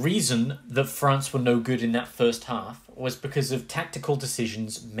the reason that France were no good in that first half was because of tactical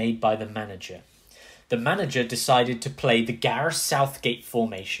decisions made by the manager. The manager decided to play the Gareth Southgate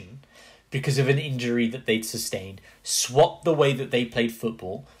formation because of an injury that they'd sustained, swapped the way that they played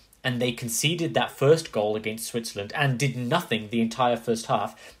football, and they conceded that first goal against Switzerland and did nothing the entire first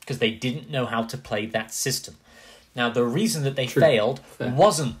half because they didn't know how to play that system. Now, the reason that they failed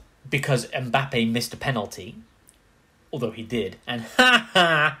wasn't because Mbappe missed a penalty, although he did, and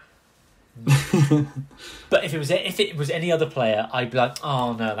but if it was any other player, I'd be like,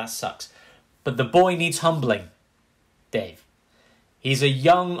 oh no, that sucks. But the boy needs humbling, Dave. He's a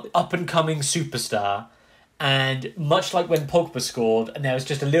young, up-and-coming superstar, and much like when Pogba scored, and there was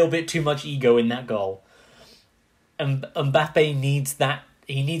just a little bit too much ego in that goal, and Mbappe needs that.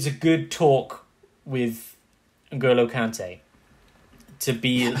 He needs a good talk with N'Golo Kante to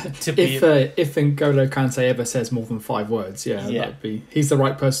be. If N'Golo Kante ever says more than 5 words, that'd be. He's the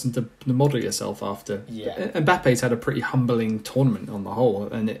right person to model yourself after. Yeah. Mbappe's had a pretty humbling tournament on the whole,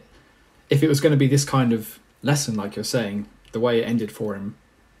 and if it was going to be this kind of lesson, like you're saying, the way it ended for him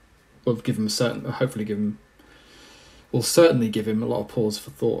will certainly give him a lot of pause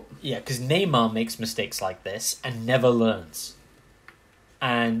for thought. Yeah, because Neymar makes mistakes like this and never learns.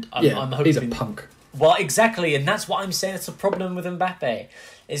 And I'm hoping he's a punk. Well, exactly, and that's what I'm saying. It's a problem with Mbappe,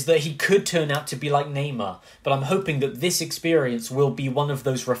 is that he could turn out to be like Neymar. But I'm hoping that this experience will be one of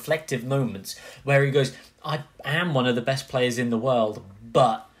those reflective moments where he goes, I am one of the best players in the world,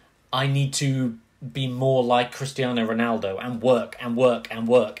 but I need to be more like Cristiano Ronaldo and work and work and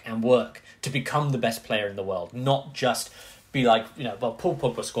work and work to become the best player in the world, not just be like, Paul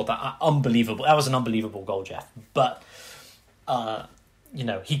Pogba scored that unbelievable. That was an unbelievable goal, Jeff. But,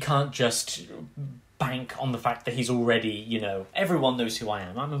 he can't just bank on the fact that he's already, everyone knows who I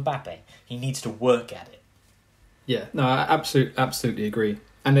am. I'm Mbappe. He needs to work at it. Yeah, no, I absolutely agree.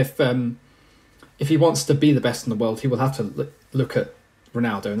 And if he wants to be the best in the world, he will have to look at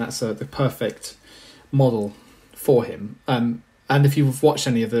Ronaldo, and that's the perfect model for him. And if you've watched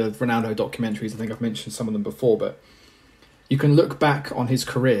any of the Ronaldo documentaries, I think I've mentioned some of them before, but you can look back on his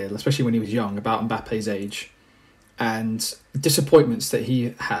career, especially when he was young, about Mbappe's age, and disappointments that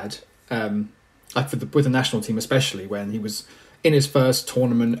he had, like with the national team especially, when he was in his first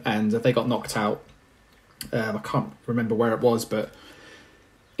tournament and they got knocked out. I can't remember where it was, but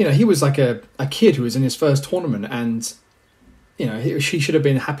he was like a kid who was in his first tournament, and she should have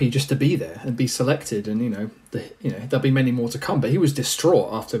been happy just to be there and be selected, and there'll be many more to come. But he was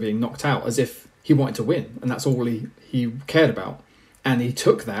distraught after being knocked out, as if he wanted to win, and that's all he cared about. And he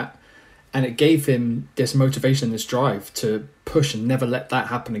took that, and it gave him this motivation and this drive to push and never let that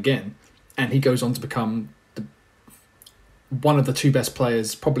happen again. And he goes on to become one of the 2 best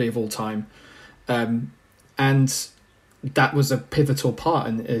players probably of all time, and that was a pivotal part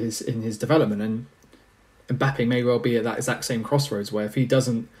in his development. And Mbappe may well be at that exact same crossroads where if he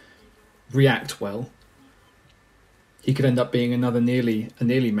doesn't react well, he could end up being another nearly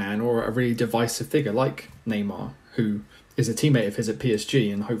man or a really divisive figure like Neymar, who is a teammate of his at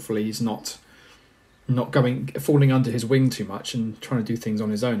PSG, and hopefully he's not not falling under his wing too much and trying to do things on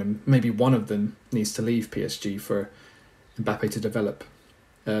his own. And maybe one of them needs to leave PSG for Mbappe to develop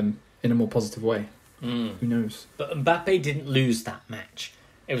in a more positive way. Who knows? But Mbappe didn't lose that match.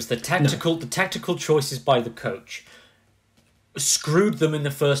 It was the tactical choices by the coach screwed them in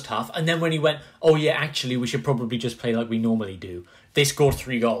the first half, and then when he went, oh yeah, actually we should probably just play like we normally do, they scored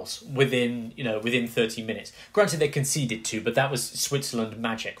 3 goals within 30 minutes. Granted, they conceded 2, but that was Switzerland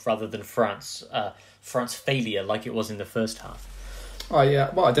magic rather than France failure like it was in the first half. Oh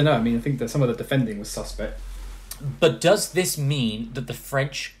yeah, well I don't know. I mean, I think that some of the defending was suspect. But does this mean that the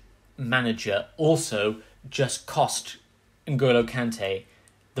French manager also just cost N'Golo Kante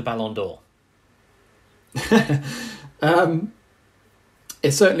the Ballon d'Or?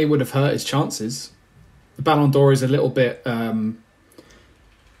 It certainly would have hurt his chances. The Ballon d'Or is a little bit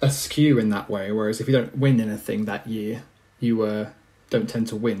askew in that way, whereas if you don't win anything that year, you don't tend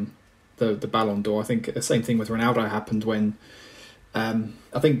to win the Ballon d'Or. I think the same thing with Ronaldo happened when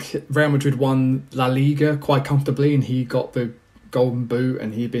I think Real Madrid won La Liga quite comfortably and he got the Golden Boot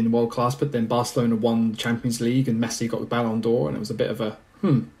and he'd been world class, but then Barcelona won the Champions League and Messi got the Ballon d'Or, and it was a bit of a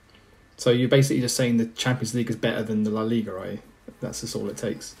So you're basically just saying the Champions League is better than the La Liga, right? That's just all it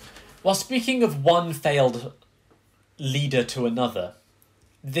takes. Well, speaking of one failed leader to another,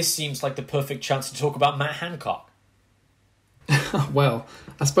 this seems like the perfect chance to talk about Matt Hancock. Well,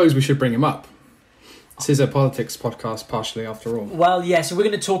 I suppose we should bring him up. This is a politics podcast, partially, after all. Well, yeah, so we're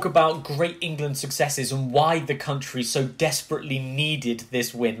going to talk about Great England successes and why the country so desperately needed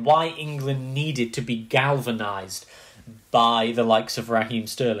this win, why England needed to be galvanised by the likes of Raheem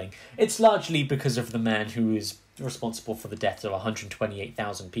Sterling. It's largely because of the man who is responsible for the deaths of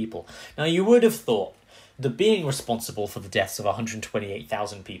 128,000 people. Now, you would have thought that being responsible for the deaths of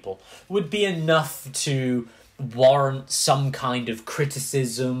 128,000 people would be enough to warrant some kind of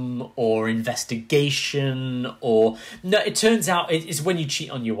criticism or investigation, or no, it turns out it's when you cheat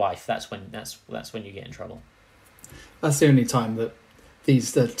on your wife, that's when you get in trouble. That's the only time that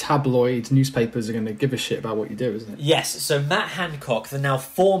the tabloid newspapers are going to give a shit about what you do, isn't it? Yes, so Matt Hancock, the now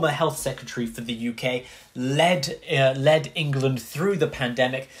former health secretary for the UK, led England through the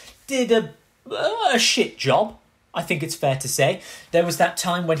pandemic, did a shit job, I think it's fair to say. There was that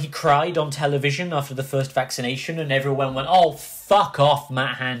time when he cried on television after the first vaccination and everyone went, oh, fuck off,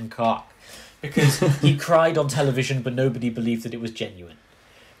 Matt Hancock. Because he cried on television but nobody believed that it was genuine.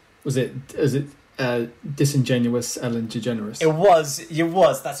 Is it disingenuous Ellen DeGeneres? It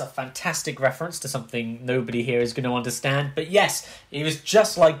was. That's a fantastic reference to something nobody here is going to understand. But yes, it was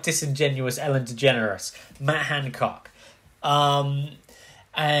just like disingenuous Ellen DeGeneres, Matt Hancock.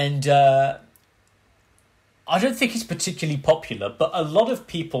 I don't think he's particularly popular, but a lot of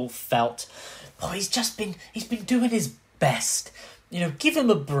people felt, he's been doing his best. Give him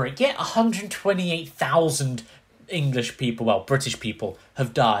a break. Get 128,000 English people, well, British people,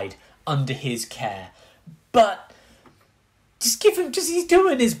 have died under his care. But just he's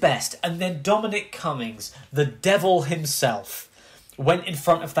doing his best. And then Dominic Cummings, the devil himself, went in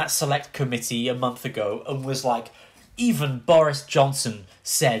front of that select committee a month ago and was like, even Boris Johnson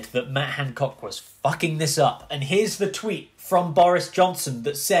said that Matt Hancock was fucking this up. And here's the tweet from Boris Johnson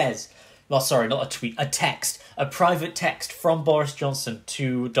that says, well, sorry, not a tweet, a private text from Boris Johnson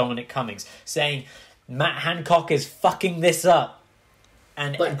to Dominic Cummings saying, Matt Hancock is fucking this up.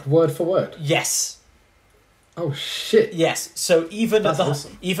 And like word for word? Yes. Oh, shit. Yes, so even at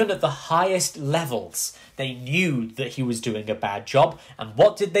awesome. the highest levels, they knew that he was doing a bad job. And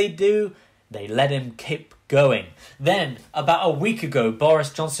what did they do? They let him keep going. Then, about a week ago,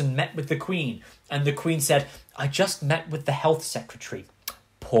 Boris Johnson met with the Queen, and the Queen said, I just met with the Health Secretary.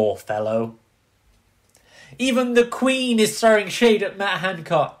 Poor fellow. Even the Queen is throwing shade at Matt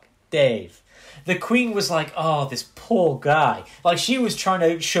Hancock, Dave. The Queen was like, oh, this poor guy. Like, she was trying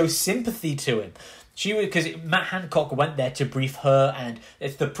to show sympathy to him. Because Matt Hancock went there to brief her, and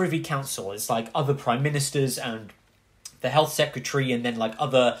it's the Privy Council. It's like other prime ministers and the health secretary, and then like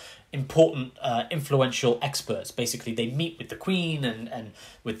other important influential experts. Basically, they meet with the Queen and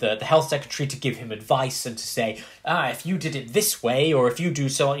with the health secretary to give him advice and to say, if you did it this way, or if you do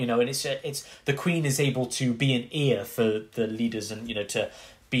so, and it's the Queen is able to be an ear for the leaders and to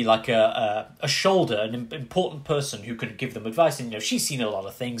be like a shoulder, an important person who can give them advice. And she's seen a lot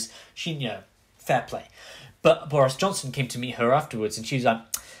of things. Fair play. But Boris Johnson came to meet her afterwards, and she was like,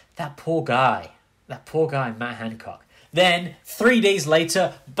 that poor guy, Matt Hancock. Then, 3 days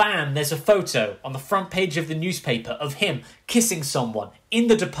later, bam, there's a photo on the front page of the newspaper of him kissing someone in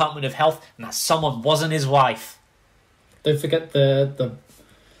the Department of Health, and that someone wasn't his wife. Don't forget the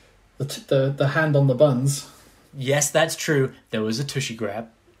hand on the buns. Yes, that's true. There was a tushy grab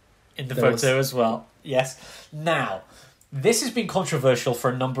in the photo as well. Yes. Now, this has been controversial for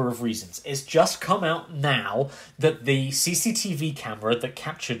a number of reasons. It's just come out now that the CCTV camera that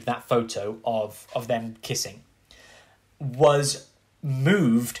captured that photo of them kissing was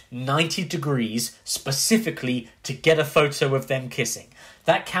moved 90 degrees specifically to get a photo of them kissing.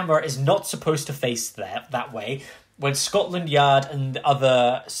 That camera is not supposed to face that way. When Scotland Yard and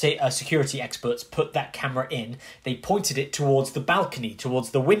other security experts put that camera in, they pointed it towards the balcony, towards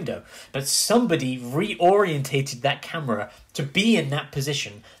the window. But somebody reorientated that camera to be in that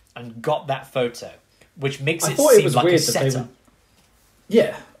position and got that photo, which makes it seem like a setup.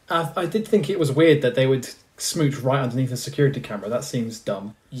 Yeah, I did think it was weird that they would smooch right underneath a security camera. That seems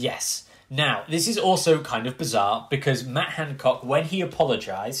dumb. Yes. Now, this is also kind of bizarre because Matt Hancock, when he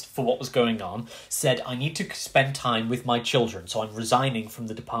apologised for what was going on, said, I need to spend time with my children, so I'm resigning from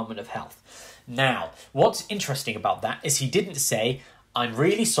the Department of Health. Now, what's interesting about that is he didn't say, I'm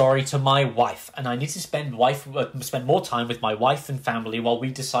really sorry to my wife, and I need to spend more time with my wife and family while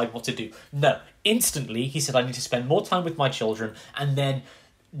we decide what to do. No, instantly he said, I need to spend more time with my children, and then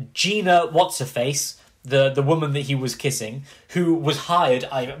Gina What's-Her-Face, the woman that he was kissing, who was hired,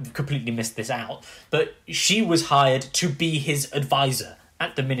 I completely missed this out, but she was hired to be his advisor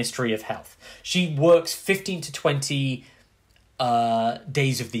at the Ministry of Health. She works 15 to 20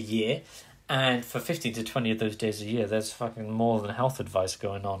 days of the year, and for 15 to 20 of those days a year, there's fucking more than health advice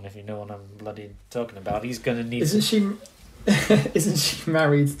going on, if you know what I'm bloody talking about. He's going to need... Isn't she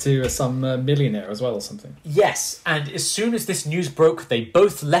married to some millionaire as well or something? Yes, and as soon as this news broke, they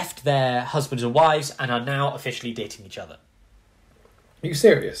both left their husbands and wives and are now officially dating each other. Are you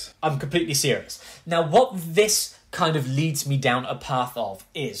serious? I'm completely serious. Now, what this kind of leads me down a path of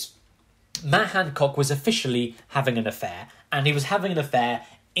is Matt Hancock was officially having an affair, and he was having an affair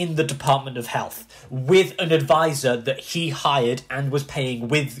in the Department of Health with an advisor that he hired and was paying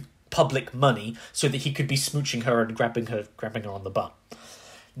with public money so that he could be smooching her and grabbing her on the butt.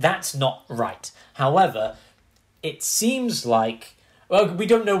 That's not right. However, it seems like, well, we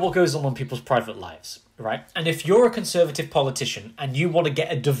don't know what goes on in people's private lives, right? And if you're a Conservative politician and you want to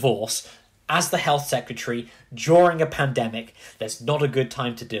get a divorce as the health secretary during a pandemic, that's not a good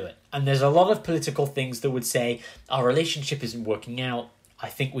time to do it. And there's a lot of political things that would say, our relationship isn't working out, I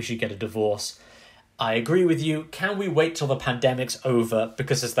think we should get a divorce. I agree with you. Can we wait till the pandemic's over?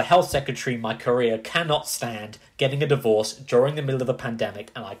 Because as the health secretary, my career cannot stand getting a divorce during the middle of a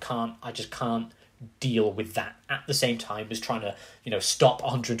pandemic, and I just can't deal with that at the same time as trying to, stop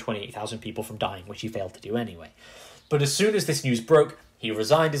 128,000 people from dying, which he failed to do anyway. But as soon as this news broke, he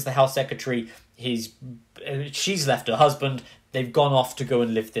resigned as the health secretary. She's left her husband. They've gone off to go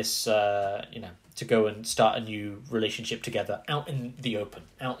and live this, to go and start a new relationship together out in the open,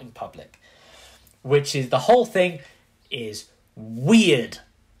 out in public. Which is, the whole thing is weird.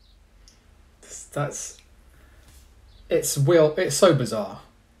 It's so bizarre.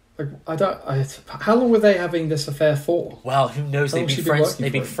 How long were they having this affair for? Well, who knows?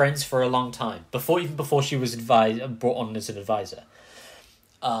 They've been friends for a long time. Before she was brought on as an advisor.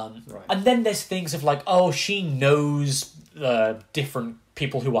 Right. And then there's things of like, she knows different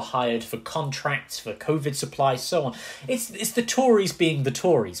people who are hired for contracts, for COVID supplies, so on. It's the Tories being the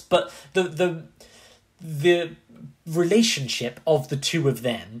Tories, but the relationship of the two of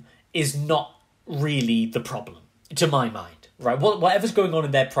them is not really the problem, to my mind. Right? Whatever's going on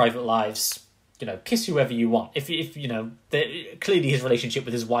in their private lives, kiss whoever you want. If clearly his relationship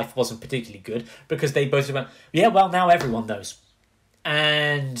with his wife wasn't particularly good because they both went, yeah, well, now everyone knows.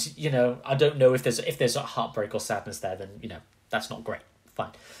 And, I don't know if there's a heartbreak or sadness there, then, that's not great.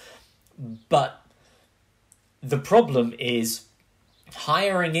 Fine. But the problem is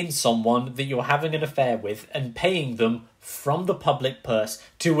hiring in someone that you're having an affair with and paying them from the public purse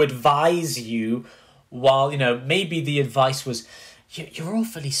to advise you while, maybe the advice was, you're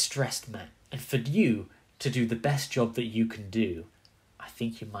awfully stressed, man. And for you to do the best job that you can do, I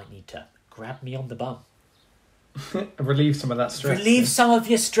think you might need to grab me on the bum. Relieve some of that stress. Relieve some of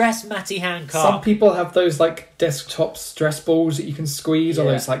your stress, Matty Hancock. Some people have those desktop stress balls that you can squeeze,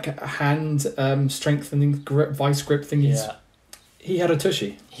 or those hand strengthening vice grip thingies. Yeah. He had a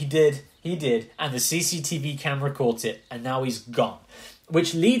tushy. He did, and the CCTV camera caught it, and now he's gone.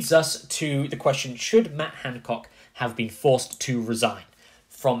 Which leads us to the question: should Matt Hancock have been forced to resign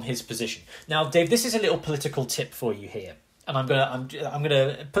from his position? Now, Dave, this is a little political tip for you here, and I'm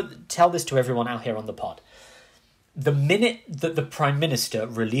gonna tell this to everyone out here on the pod. The minute that the Prime Minister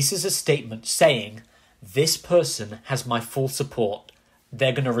releases a statement saying, this person has my full support,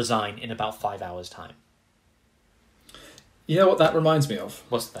 they're going to resign in about 5 hours' time. You know what that reminds me of?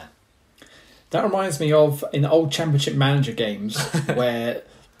 What's that? That reminds me of in old Championship Manager games where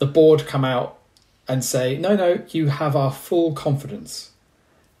the board come out and say, no, you have our full confidence.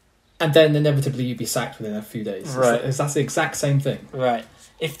 And then inevitably you'd be sacked within a few days. Right. That's the exact same thing. Right.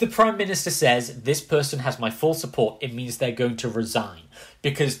 If the Prime Minister says, this person has my full support, it means they're going to resign.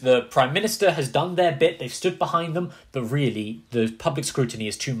 Because the Prime Minister has done their bit, they've stood behind them, but really, the public scrutiny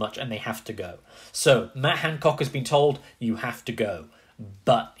is too much and they have to go. So, Matt Hancock has been told, you have to go.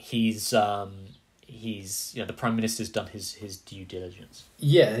 But he's the Prime Minister's done his due diligence.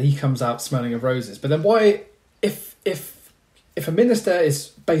 Yeah, he comes out smelling of roses. But then why, if a minister is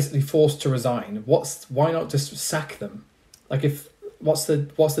basically forced to resign, why not just sack them? Like, what's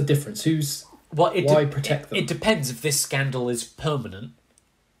the difference? Why protect them? It depends if this scandal is permanent,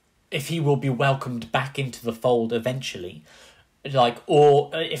 if he will be welcomed back into the fold eventually, or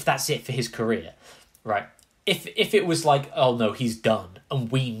if that's it for his career, right? If it was like, oh no, he's done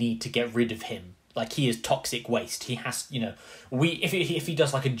and we need to get rid of him, like he is toxic waste, he has, if he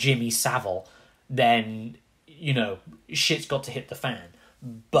does like a Jimmy Savile, then shit's got to hit the fan.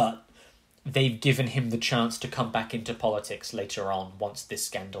 But they've given him the chance to come back into politics later on once this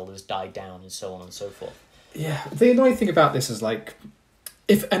scandal has died down and so on and so forth. Yeah, the annoying thing about this is like,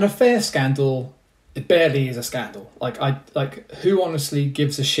 if an affair scandal, it barely is a scandal. Who honestly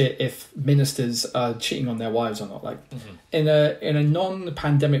gives a shit if ministers are cheating on their wives or not? Like, in a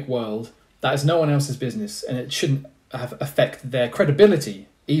non-pandemic world, that is no one else's business, and it shouldn't affect their credibility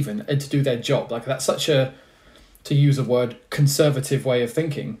even to do their job. Like, that's such a, to use a word, conservative way of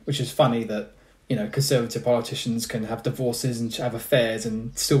thinking, which is funny that, conservative politicians can have divorces and have affairs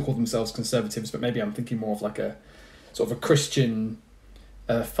and still call themselves conservatives, but maybe I'm thinking more of like a sort of a Christian,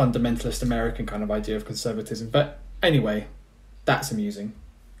 fundamentalist American kind of idea of conservatism. But anyway, that's amusing.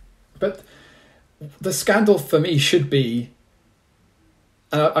 But the scandal for me should be,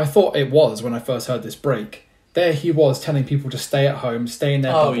 and I thought it was when I first heard this break, there he was telling people to stay at home, stay in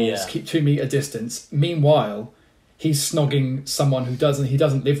their bubbles, keep 2 meter distance. Meanwhile, he's snogging someone he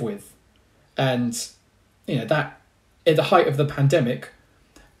doesn't live with. And, that, at the height of the pandemic,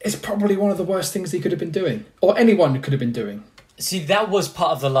 is probably one of the worst things he could have been doing. Or anyone could have been doing. See, that was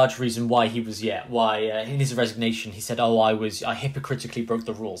part of the large reason why he was, in his resignation, he said, I hypocritically broke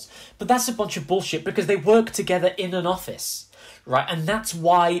the rules. But that's a bunch of bullshit because they work together in an office. Right, and that's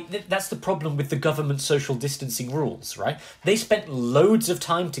why, that's the problem with the government social distancing rules, right? They spent loads of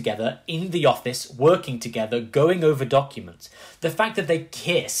time together in the office, working together, going over documents. The fact that they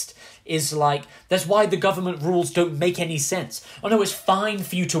kissed is like, that's why the government rules don't make any sense. Oh no, it's fine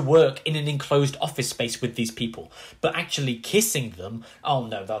for you to work in an enclosed office space with these people, but actually kissing them, oh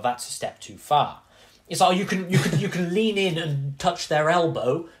no, that's a step too far. It's like, you can lean in and touch their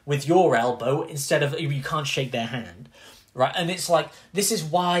elbow with your elbow instead of, you can't shake their hand. Right, and it's like, this is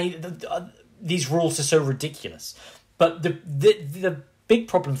why these rules are so ridiculous. But the big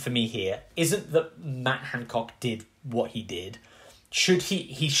problem for me here isn't that Matt Hancock did what he did.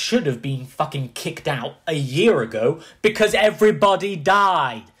 He should have been fucking kicked out a year ago because everybody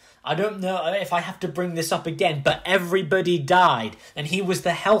died. I don't know if I have to bring this up again, but everybody died, and he was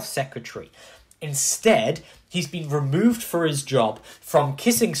the health secretary. Instead, he's been removed for his job from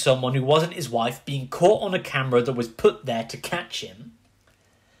kissing someone who wasn't his wife, being caught on a camera that was put there to catch him.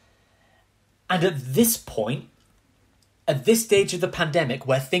 And at this point, at this stage of the pandemic,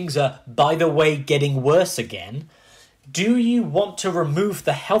 where things are, by the way, getting worse again, do you want to remove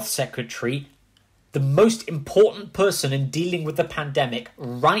the health secretary, the most important person in dealing with the pandemic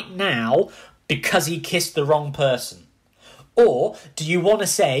right now, because he kissed the wrong person? Or do you want to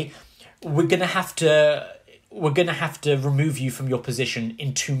say, we're going to have to remove you from your position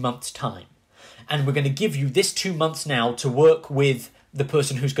in 2 months' time. And we're going to give you this 2 months now to work with the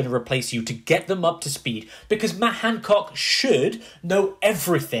person who's going to replace you to get them up to speed. Because Matt Hancock should know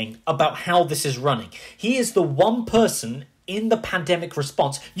everything about how this is running. He is the one person in the pandemic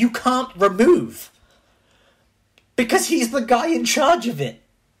response you can't remove. Because he's the guy in charge of it.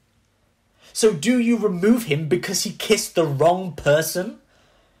 So do you remove him because he kissed the wrong person?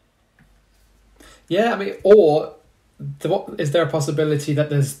 Yeah, I mean, or is there a possibility that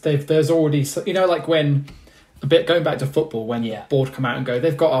there's already, like when, going back to football, when the board come out and go,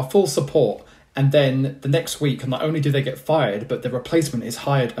 they've got our full support, and then the next week, not only do they get fired, but the replacement is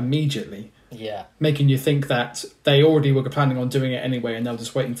hired immediately. Yeah. Making you think that they already were planning on doing it anyway, and they were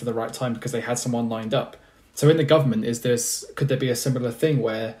just waiting for the right time because they had someone lined up. So in the government, could there be a similar thing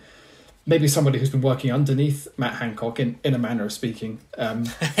where maybe somebody who's been working underneath Matt Hancock, in a manner of speaking,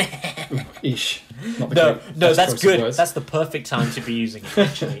 ish. No, that's good. That's the perfect time to be using it,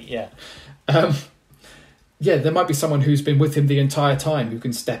 actually, yeah. There might be someone who's been with him the entire time who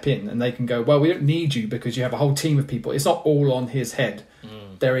can step in and they can go, well, we don't need you because you have a whole team of people. It's not all on his head.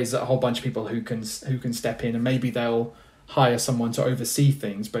 there is a whole bunch of people who can step in, and maybe they'll hire someone to oversee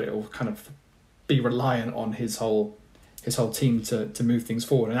things, but it will kind of be reliant on his whole team to move things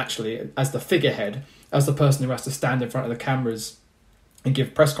forward. And actually, as the figurehead, as the person who has to stand in front of the cameras and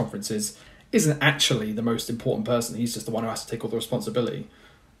give press conferences, isn't actually the most important person. He's just the one who has to take all the responsibility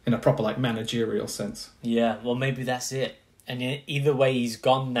in a proper like managerial sense. Yeah, well, maybe that's it. And either way, he's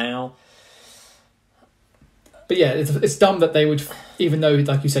gone now. But yeah, it's dumb that they would, even though,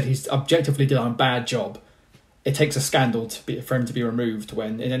 like you said, he's objectively done a bad job, it takes a scandal for him to be removed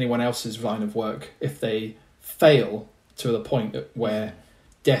when in anyone else's line of work, if they fail to the point where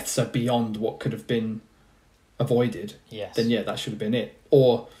deaths are beyond what could have been avoided, then yeah, that should have been it.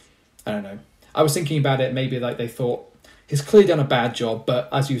 Or, I don't know. I was thinking about it, maybe like they thought, he's clearly done a bad job, but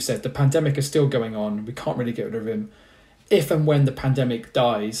as you said, the pandemic is still going on. We can't really get rid of him. If and when the pandemic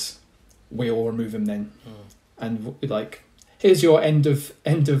dies, we'll remove him then. And like, here's your end of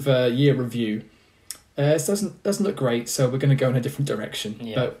year review. It doesn't look great, so we're going to go in a different direction.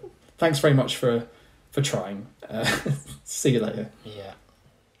 Yeah. But thanks very much for trying. See you later. Yeah.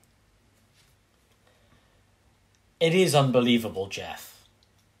 It is unbelievable, Jeff.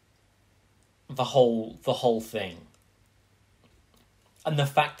 The whole thing. And the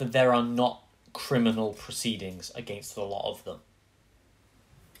fact that there are not criminal proceedings against a lot of them.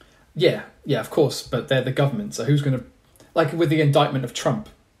 Yeah, of course, but they're the government, so who's going to... Like with the indictment of Trump,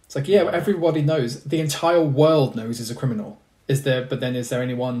 it's like, yeah, everybody knows, the entire world knows he's a criminal. Is there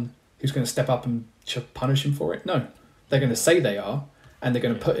anyone who's going to step up and punish him for it? No. They're going to say they are, and they're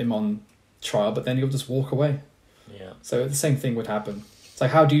going to put him on trial, but then he'll just walk away. Yeah. So the same thing would happen. It's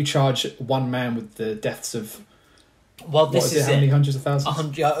like, how do you charge one man with the deaths of... Well, this is how many hundreds of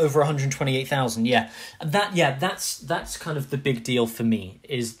thousands? Over 128,000, yeah. And that's kind of the big deal for me,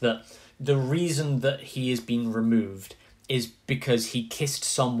 is that the reason that he has been removed is because he kissed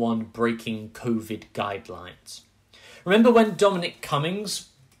someone breaking COVID guidelines. Remember when Dominic Cummings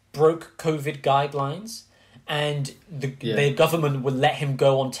broke COVID guidelines and the government would let him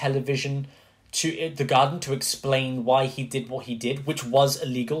go on television to The Garden to explain why he did what he did, which was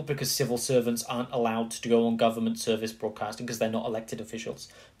illegal because civil servants aren't allowed to go on government service broadcasting because they're not elected officials,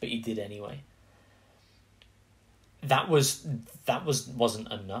 but he did anyway. That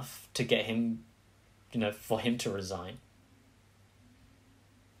wasn't enough to get him, for him to resign.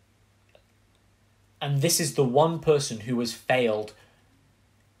 And this is the one person who has failed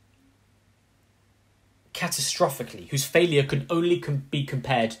catastrophically, whose failure can only be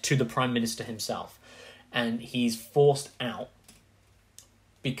compared to the Prime Minister himself. And he's forced out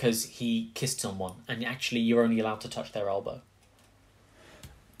because he kissed someone, and actually you're only allowed to touch their elbow.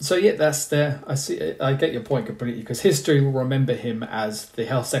 So yeah, that's there. I get your point completely, because history will remember him as the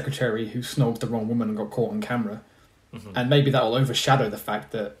health secretary who snogged the wrong woman and got caught on camera. Mm-hmm. And maybe that will overshadow the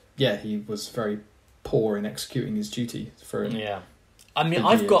fact that, he was very poor in executing his duty for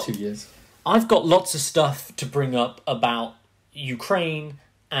I've got 2 years. I've got lots of stuff to bring up about Ukraine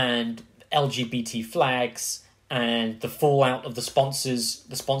and LGBT flags and the fallout of the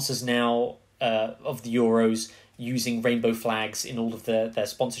sponsors now of the Euros using rainbow flags in all of their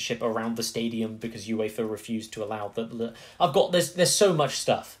sponsorship around the stadium because UEFA refused to allow that. There's so much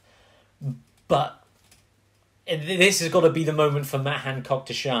stuff, but this has got to be the moment for Matt Hancock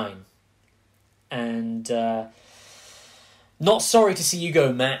to shine. And not sorry to see you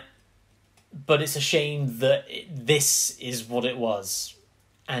go, Matt, but it's a shame that this is what it was,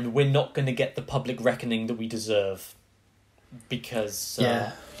 and we're not going to get the public reckoning that we deserve, because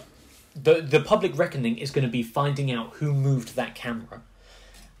the public reckoning is going to be finding out who moved that camera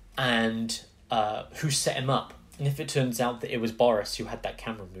and who set him up. And if it turns out that it was Boris who had that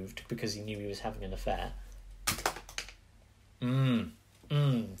camera moved because he knew he was having an affair,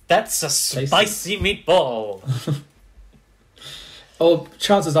 that's a spicy meatball. Oh,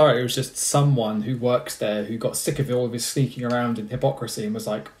 chances are it was just someone who works there who got sick of all of his sneaking around and hypocrisy and was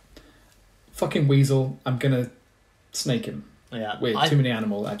like, fucking weasel, I'm going to snake him. Yeah. Weird, too many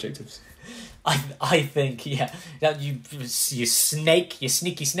animal adjectives. I think, you snake, you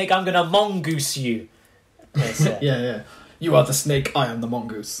sneaky snake, I'm going to mongoose you. Yeah. You are the snake, I am the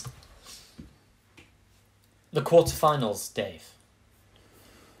mongoose. The quarterfinals, Dave.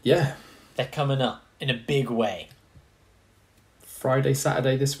 Yeah. They're coming up in a big way. Friday,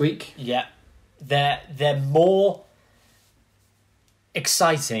 Saturday this week. Yeah. They're more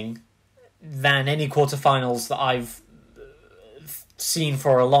exciting than any quarterfinals that I've seen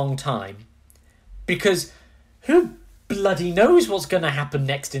for a long time. Because who bloody knows what's going to happen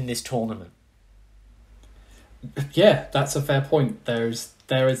next in this tournament? Yeah, that's a fair point. There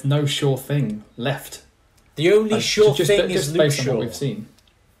is no sure thing left. The only sure thing is Luke based Shaw. on what we've seen.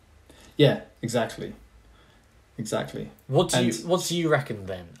 Yeah, exactly. What do you reckon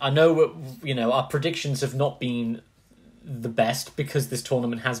then? I know our predictions have not been the best because this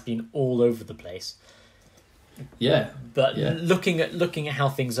tournament has been all over the place. Yeah, but looking at how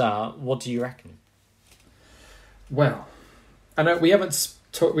things are, what do you reckon? Well, I know we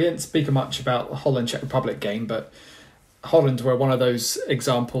didn't speak much about the Holland Czech Republic game, but Holland were one of those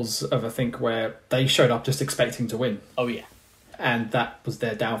examples of, I think, where they showed up just expecting to win. Oh yeah. And that was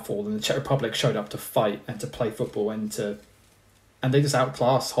their downfall. And the Czech Republic showed up to fight and to play football and they just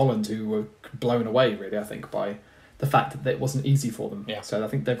outclassed Holland, who were blown away, really, I think, by the fact that it wasn't easy for them. Yeah. So I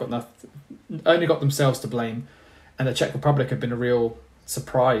think they've only got themselves to blame, and the Czech Republic have been a real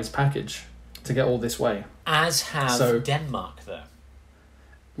surprise package to get all this way. As have Denmark, though.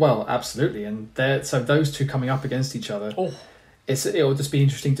 Well, absolutely, and so those two coming up against each other, it'll just be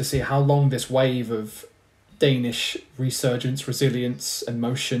interesting to see how long this wave of Danish resurgence, resilience, and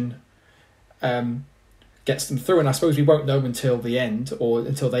motion gets them through. And I suppose we won't know until the end, or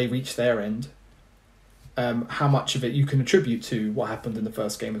until they reach their end, how much of it you can attribute to what happened in the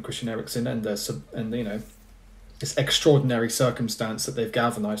first game with Christian Eriksen and this extraordinary circumstance that they've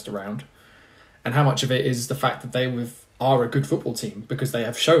galvanised around, and how much of it is the fact that they are a good football team, because they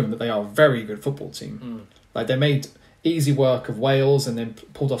have shown that they are a very good football team. Like, they made easy work of Wales and then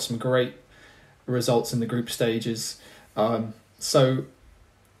pulled off some great results in the group stages. So,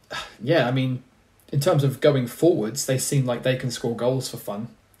 yeah, I mean, in terms of going forwards, they seem like they can score goals for fun.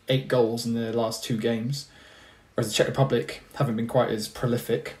 8 goals in their last 2 games, whereas the Czech Republic haven't been quite as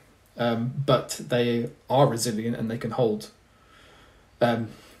prolific, but they are resilient and they can hold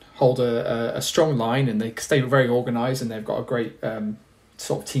a strong line, and they stay very organised, and they've got a great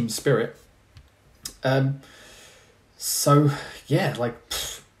sort of team spirit. So yeah, like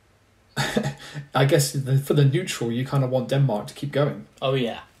I guess for the neutral, you kind of want Denmark to keep going. Oh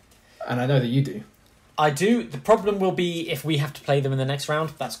yeah, and I know that you do. I do. The problem will be if we have to play them in the next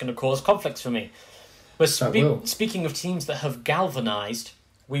round. That's going to cause conflicts for me. But speaking of teams that have galvanised,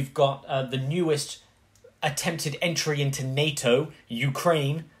 we've got the newest attempted entry into NATO,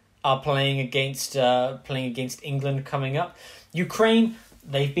 Ukraine, are playing against England coming up. Ukraine,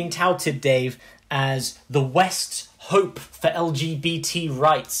 they've been touted, Dave, as the West's hope for LGBT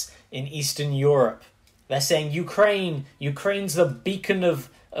rights in Eastern Europe. They're saying Ukraine's the beacon of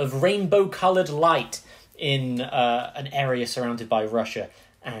rainbow-coloured light in an area surrounded by Russia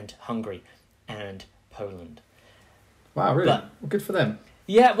and Hungary and Poland. Wow, really? Well, good for them.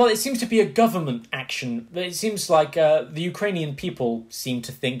 Yeah, well, it seems to be a government action. It seems like the Ukrainian people seem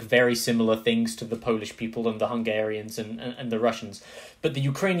to think very similar things to the Polish people and the Hungarians and the Russians. But the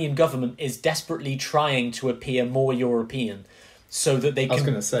Ukrainian government is desperately trying to appear more European so that they can... I was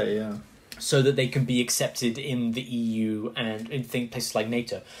going to say, yeah. So that they can be accepted in the EU and in places like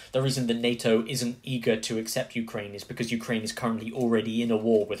NATO. The reason that NATO isn't eager to accept Ukraine is because Ukraine is currently already in a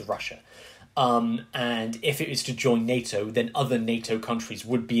war with Russia. And if it is to join NATO, then other NATO countries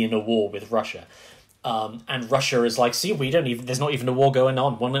would be in a war with Russia. And Russia is like, see, there's not even a war going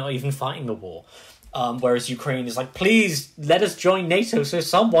on. We're not even fighting a war. Whereas Ukraine is like, please let us join NATO so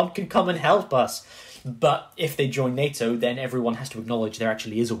someone can come and help us. But if they join NATO, then everyone has to acknowledge there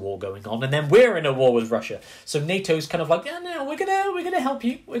actually is a war going on, and then we're in a war with Russia. So NATO's kind of like, yeah, no, we're gonna help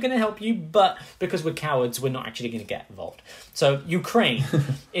you, but because we're cowards, we're not actually gonna get involved. So Ukraine,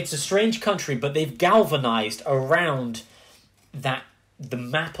 it's a strange country, but they've galvanized around the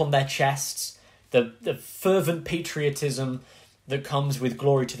map on their chests, the fervent patriotism that comes with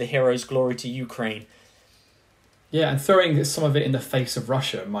glory to the heroes, glory to Ukraine. Yeah, and throwing some of it in the face of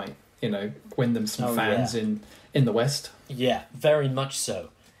Russia might, win them some fans in the West. Yeah, very much so.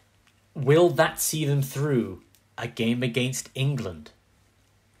 Will that see them through a game against England?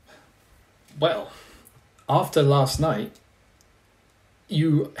 Well, after last night,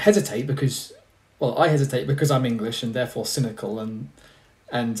 you hesitate because... Well, I hesitate because I'm English and therefore cynical and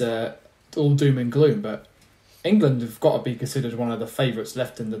all doom and gloom, but England have got to be considered one of the favourites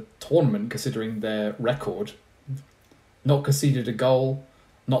left in the tournament, considering their record. Not conceded a goal,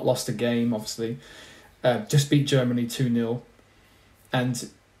 not lost a game, obviously. Just beat Germany 2-0. And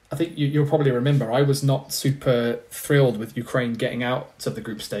I think you'll probably remember, I was not super thrilled with Ukraine getting out of the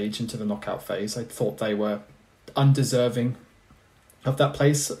group stage into the knockout phase. I thought they were undeserving of that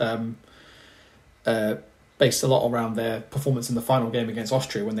place, based a lot around their performance in the final game against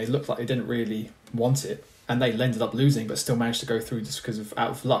Austria when they looked like they didn't really want it. And they ended up losing, but still managed to go through just out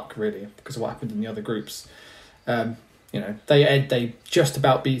of luck, really, because of what happened in the other groups. They just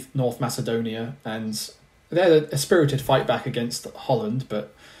about beat North Macedonia, and they had a spirited fight back against Holland,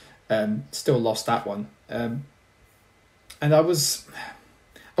 but still lost that one. And I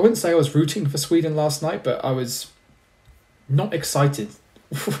I wouldn't say I was rooting for Sweden last night, but I was not excited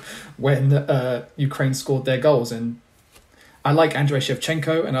when Ukraine scored their goals. And I like Andrei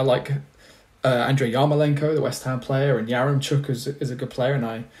Shevchenko, and I like Andrei Yarmolenko, the West Ham player, and Yaremchuk is a good player, and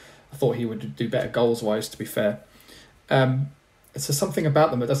I thought he would do better goals-wise, to be fair. It's just something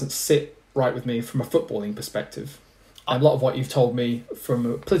about them that doesn't sit right with me from a footballing perspective. And a lot of what you've told me from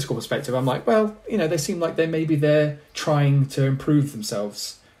a political perspective, I'm like, well, they seem like they maybe they're trying to improve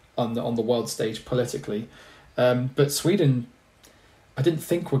themselves on the world stage politically. But Sweden, I didn't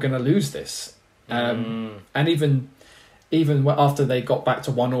think were going to lose this. And even after they got back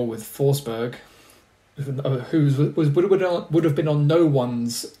to 1-1 with Forsberg, who would have been on no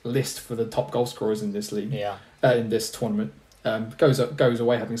one's list for the top goal scorers in this league, in this tournament, goes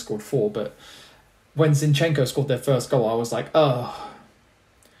away having scored 4. But when Zinchenko scored their first goal, I was like, oh,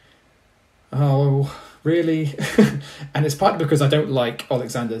 really? And it's partly because I don't like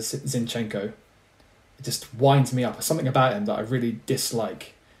Alexander Zinchenko. It just winds me up. There's something about him that I really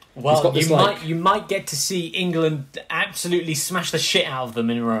dislike. Well, you might get to see England absolutely smash the shit out of them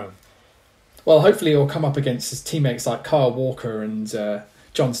in Rome. Well, hopefully he'll come up against his teammates like Kyle Walker and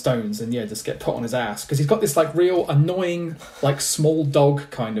John Stones and just get put on his ass. Because he's got this like real annoying, like small dog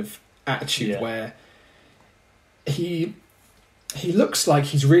kind of attitude where he looks like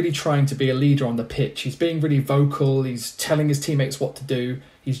he's really trying to be a leader on the pitch. He's being really vocal. He's telling his teammates what to do.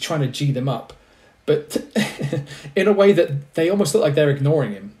 He's trying to G them up. But in a way that they almost look like they're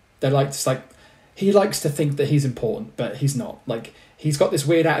ignoring him. They're like, just like, he likes to think that he's important, but he's not. Like, he's got this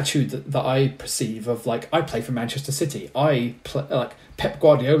weird attitude that I perceive of, like, I play for Manchester City. Like, Pep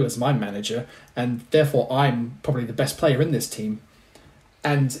Guardiola's my manager, and therefore I'm probably the best player in this team.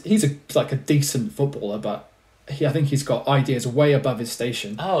 And he's a decent footballer, but I think he's got ideas way above his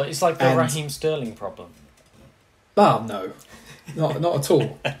station. Oh, it's like the Raheem Sterling problem. Oh, no. Not at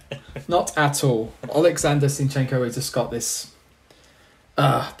all. Not at all. Alexander Zinchenko has just got this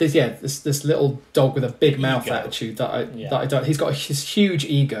little dog with a big mouth attitude that I don't. He's got his huge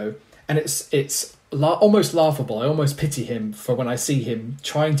ego, and it's almost laughable. I almost pity him for when I see him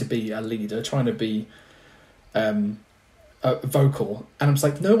trying to be a leader, trying to be vocal, and I'm just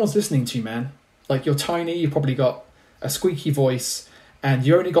like, no one's listening to you, man. Like, you're tiny. You've probably got a squeaky voice. And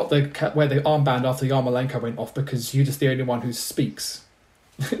you only got wear the armband after Yarmolenko went off because you're just the only one who speaks,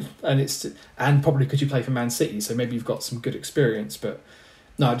 and probably because you play for Man City, so maybe you've got some good experience. But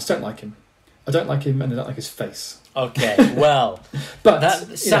no, I just don't like him. I don't like him, and I don't like his face. Okay, well, but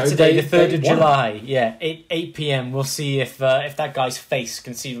that Saturday, the 3rd of July, 8 p.m. We'll see if that guy's face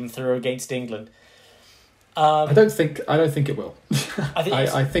can see them through against England. I don't think it will.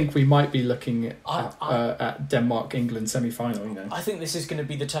 I think we might be looking at Denmark-England semi-final. I think this is going to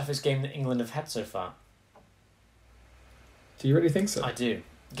be the toughest game that England have had so far. Do you really think so? I do,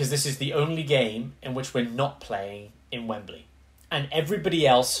 because this is the only game in which we're not playing in Wembley, and everybody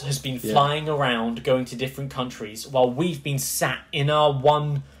else has been flying around, going to different countries, while we've been sat in our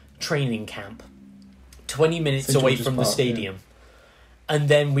one training camp, 20 minutes away from the stadium. Yeah. And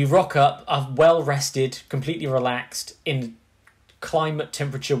then we rock up, are well rested, completely relaxed, in climate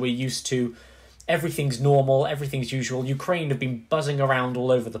temperature we're used to. Everything's normal, everything's usual. Ukraine have been buzzing around all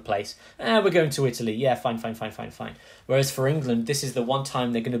over the place. We're going to Italy. Yeah, fine. Whereas for England, this is the one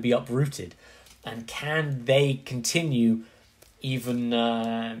time they're going to be uprooted. And can they continue even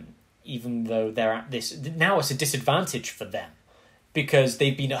though they're at this? Now it's a disadvantage for them because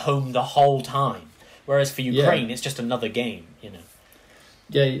they've been at home the whole time. Whereas for Ukraine, it's just another game,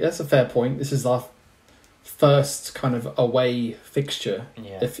 Yeah, that's a fair point. This is our first kind of away fixture,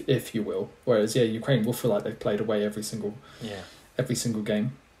 if you will. Whereas, Ukraine will feel like they've played away every single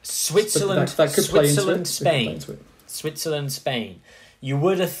game. Switzerland, that could play into Spain. Switzerland, Spain. You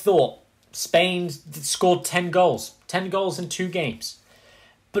would have thought Spain scored 10 goals. 10 goals in 2 games.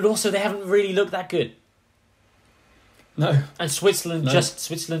 But also they haven't really looked that good. No. And Switzerland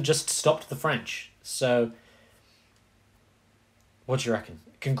just stopped the French. So what do you reckon?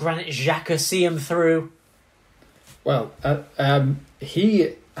 Can Granit Xhaka see him through? Well,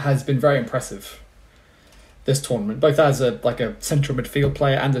 he has been very impressive this tournament, both as a central midfield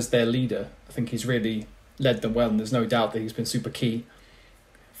player and as their leader. I think he's really led them well, and there's no doubt that he's been super key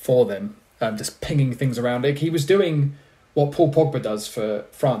for them, just pinging things around. He was doing what Paul Pogba does for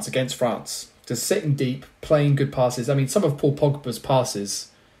France against France, just sitting deep, playing good passes. I mean, some of Paul Pogba's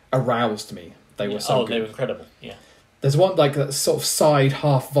passes aroused me. They were so good. They were incredible, yeah. There's one that sort of side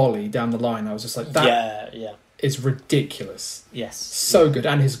half volley down the line. I was just like, that is ridiculous. Yes. So good.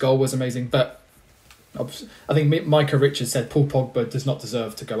 And his goal was amazing. But I think Micah Richards said Paul Pogba does not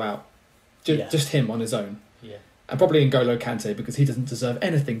deserve to go out. Just him on his own. Yeah. and probably N'Golo Kante, because he doesn't deserve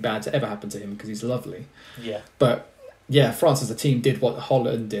anything bad to ever happen to him because he's lovely. Yeah. But yeah, France as a team did what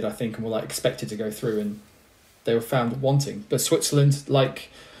Holland did, I think, and were like expected to go through, and they were found wanting. But Switzerland, like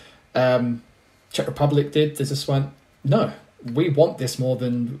Czech Republic did, they just went, no, we want this more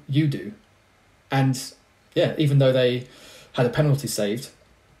than you do. And yeah, even though they had a penalty saved,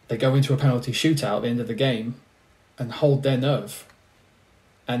 they go into a penalty shootout at the end of the game and hold their nerve.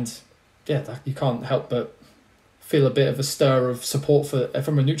 And yeah, you can't help but feel a bit of a stir of support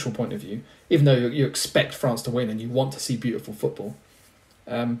from a neutral point of view, even though you expect France to win and you want to see beautiful football.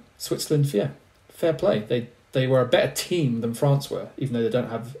 Switzerland, yeah, fair play. They were a better team than France were, even though they don't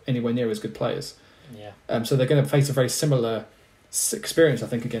have anywhere near as good players. Yeah. So they're going to face a very similar experience, I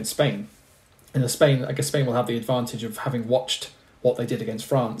think, against Spain. And I guess Spain will have the advantage of having watched what they did against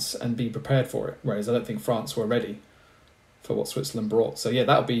France and be prepared for it, whereas I don't think France were ready for what Switzerland brought. So yeah,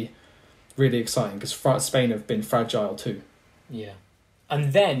 that'll be really exciting because Spain have been fragile too. Yeah.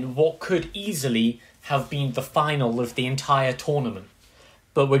 And then what could easily have been the final of the entire tournament,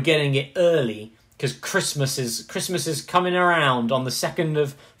 but we're getting it early because Christmas is coming around on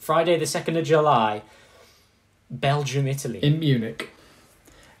Friday the 2nd of July. Belgium, Italy. In Munich.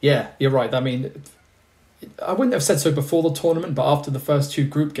 Yeah, you're right. I mean, I wouldn't have said so before the tournament, but after the first two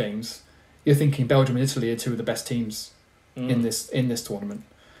group games, you're thinking Belgium and Italy are two of the best teams in this tournament.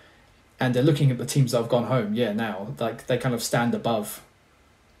 And they're looking at the teams that have gone home, now. Like they kind of stand above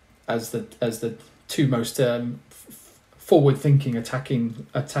as the two most forward-thinking,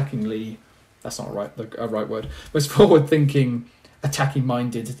 attackingly, that's not a right word, most forward-thinking,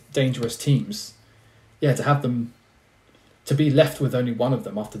 attacking-minded, dangerous teams. Yeah, to have them, to be left with only one of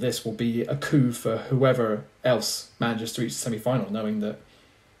them after this will be a coup for whoever else manages to reach the semi-final, knowing that,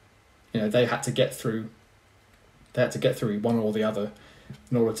 they had to get through one or the other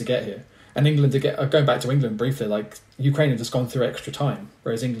in order to get here. And England, going back to England briefly, like Ukraine have just gone through extra time,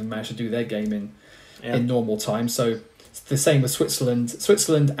 whereas England managed to do their game in normal time. So it's the same with Switzerland.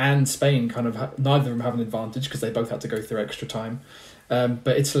 Switzerland and Spain neither of them have an advantage because they both had to go through extra time.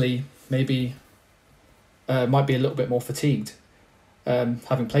 But Italy maybe might be a little bit more fatigued,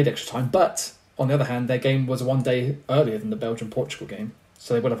 having played extra time. But on the other hand, their game was one day earlier than the Belgium-Portugal game,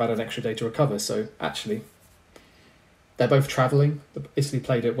 so they would have had an extra day to recover. So actually, they're both travelling. Italy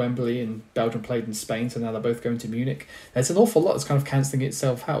played at Wembley and Belgium played in Spain, so now they're both going to Munich. There's an awful lot that's kind of cancelling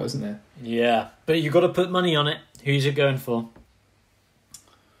itself out, isn't there? Yeah, but you've got to put money on it. Who's it going for?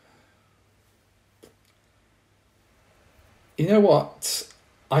 You know what?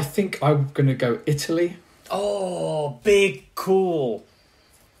 I think I'm going to go Italy. Oh, big call.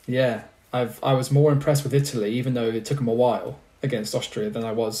 Yeah, I was more impressed with Italy, even though it took them a while against Austria, than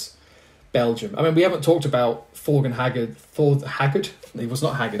I was Belgium. I mean, we haven't talked about Thorgan Hazard. He was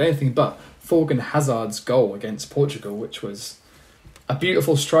not Haggard, anything but Thorgan Hazard's goal against Portugal, which was a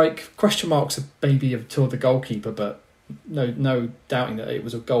beautiful strike. Question marks maybe to the goalkeeper, but no doubting that it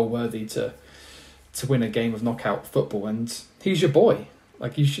was a goal worthy to win a game of knockout football. And he's your boy.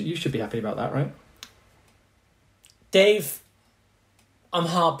 Like you should be happy about that, right? Dave, I'm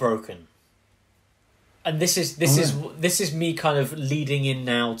heartbroken. And this is me kind of leading in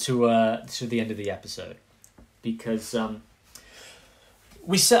now to the end of the episode, because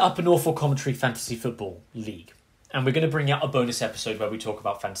we set up an Awful Commentary Fantasy Football League, and we're going to bring out a bonus episode where we talk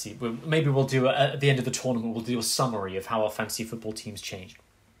about fantasy. Maybe we'll do at the end of the tournament. We'll do a summary of how our fantasy football teams changed.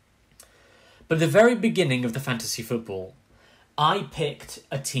 But at the very beginning of the fantasy football, I picked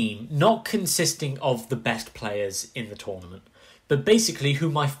a team not consisting of the best players in the tournament, but basically who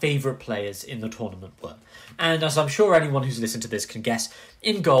my favourite players in the tournament were. And as I'm sure anyone who's listened to this can guess,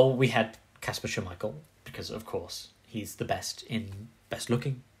 in goal we had Kasper Schmeichel, because of course he's the best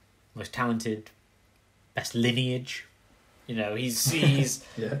looking, most talented, best lineage. He's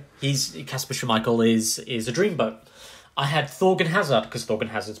yeah. Kasper Schmeichel is a dreamboat. I had Thorgan Hazard because Thorgan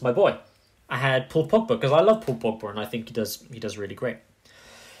Hazard's my boy. I had Paul Pogba because I love Paul Pogba and I think he does really great.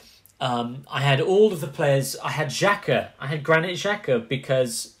 I had all of the players. I had Xhaka. I had Granit Xhaka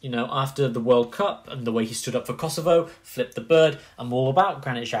because, after the World Cup and the way he stood up for Kosovo, flipped the bird, I'm all about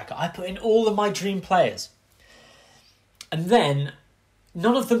Granit Xhaka. I put in all of my dream players. And then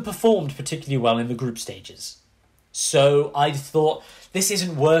none of them performed particularly well in the group stages. So I thought, this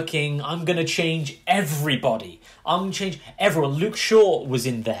isn't working. I'm going to change everybody. I'm going to change everyone. Luke Shaw was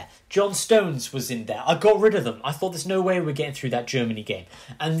in there. John Stones was in there. I got rid of them. I thought there's no way we're getting through that Germany game.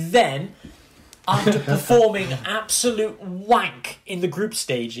 And then, after performing absolute wank in the group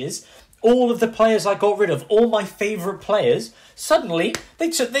stages, all of the players I got rid of, all my favourite players, suddenly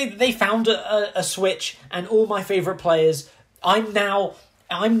they found a switch, and all my favourite players, I'm now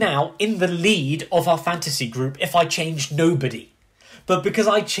I'm now in the lead of our fantasy group if I changed nobody. But because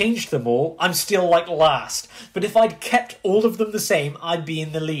I changed them all, I'm still like last. But if I'd kept all of them the same, I'd be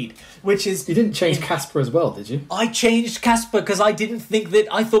in the lead. Which is... You didn't change Casper as well, did you? I changed Casper because I didn't think that...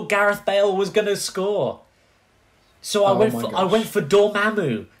 I thought Gareth Bale was going to score. So I went for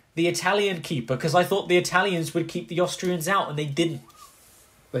Dormammu, the Italian keeper, because I thought the Italians would keep the Austrians out, and they didn't.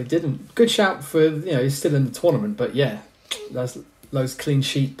 They didn't. Good shout for, he's still in the tournament, but yeah, those clean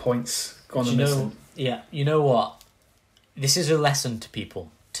sheet points gone and missing. Yeah, you know what? This is a lesson to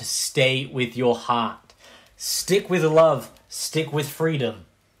people, to stay with your heart. Stick with love, stick with freedom,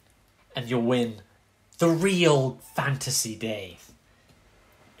 and you'll win the real fantasy, Dave.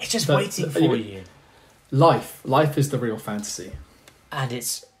 It's just waiting for you. Life is the real fantasy. And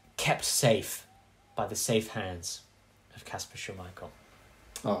it's kept safe by the safe hands of Kasper Schmeichel.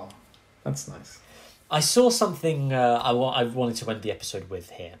 Oh, that's nice. I saw something I wanted to end the episode with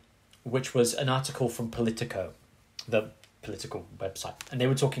here, which was an article from Politico, the political website, and they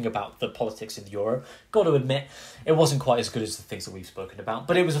were talking about the politics in the Euro. Got to admit, it wasn't quite as good as the things that we've spoken about,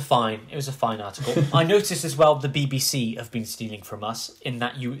 but it was a fine article. I noticed as well the BBC have been stealing from us in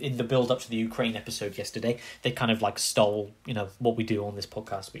the build up to the Ukraine episode yesterday. They kind of like stole, what we do on this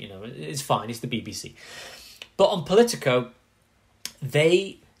podcast, but it's fine. It's the BBC. But on Politico,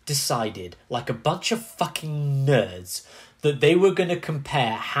 they decided, like a bunch of fucking nerds, that they were going to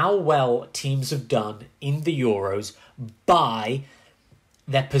compare how well teams have done in the Euros by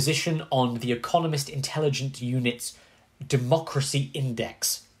their position on the Economist Intelligence Unit's Democracy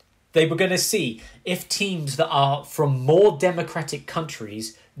Index. They were going to see if teams that are from more democratic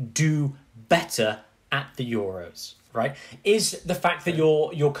countries do better at the Euros, right? Is the fact that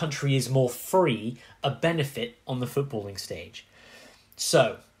your country is more free a benefit on the footballing stage?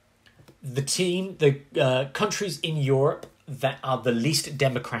 So, the countries in Europe that are the least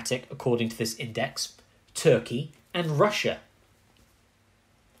democratic, according to this index, Turkey and Russia.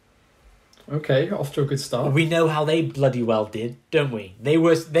 Okay, off to a good start. We know how they bloody well did, don't we? They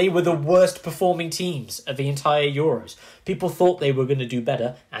were the worst performing teams of the entire Euros. People thought they were going to do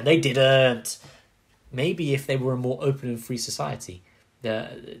better, and they didn't. Maybe if they were a more open and free society,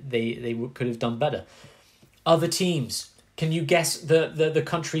 they could have done better. Other teams, can you guess the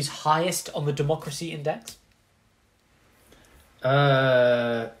country's highest on the democracy index?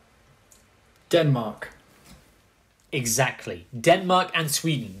 Denmark. Exactly. Denmark and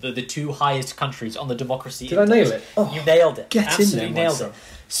Sweden are the two highest countries on the democracy index. Did I nail it? Oh, you nailed it. Absolutely in there, nailed it.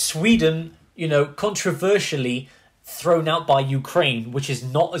 Sweden, controversially thrown out by Ukraine, which is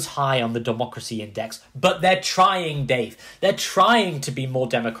not as high on the democracy index, but they're trying, Dave. They're trying to be more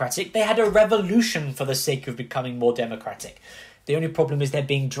democratic. They had a revolution for the sake of becoming more democratic. The only problem is they're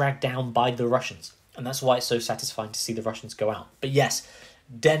being dragged down by the Russians, and that's why it's so satisfying to see the Russians go out. But yes,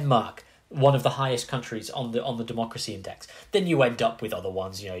 Denmark, one of the highest countries on the democracy index. Then you end up with other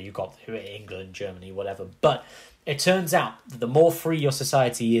ones, you got England, Germany, whatever. But it turns out that the more free your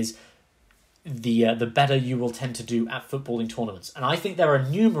society is, the better you will tend to do at footballing tournaments. And I think there are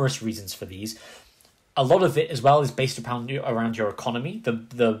numerous reasons for these. A lot of it as well is based around your economy.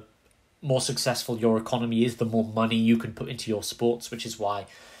 The more successful your economy is, the more money you can put into your sports, which is why,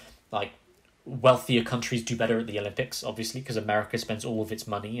 wealthier countries do better at the Olympics, obviously, because America spends all of its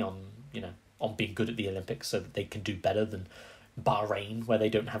money on being good at the Olympics, so that they can do better than Bahrain, where they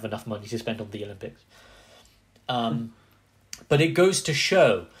don't have enough money to spend on the Olympics. But it goes to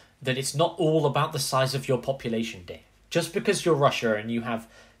show that it's not all about the size of your population, Dave. Just because you're Russia and you have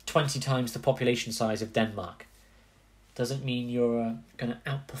 20 times the population size of Denmark doesn't mean you're going to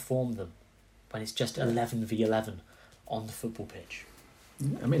outperform them when it's just 11 v 11 on the football pitch.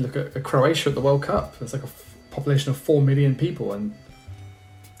 I mean, look at Croatia at the World Cup. There's like a population of 4 million people, and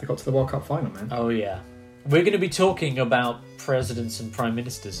they got to the World Cup final, man. Oh, yeah. We're going to be talking about presidents and prime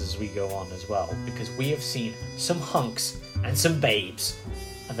ministers as we go on as well, because we have seen some hunks and some babes,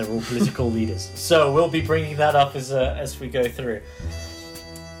 and they're all political leaders. So we'll be bringing that up as we go through.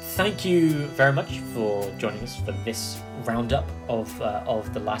 Thank you very much for joining us for this roundup of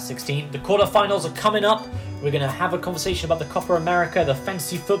the last 16. The quarterfinals are coming up. We're going to have a conversation about the Copa America, the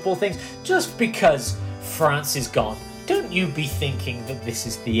fantasy football things. Just because France is gone, don't you be thinking that this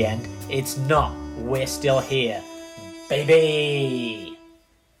is the end. It's not. We're still here, baby.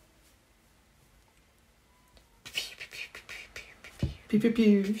 Pew pew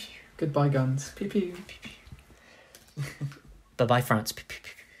pew. Goodbye, guns. Pew pew. Bye bye, France. Pew, pew,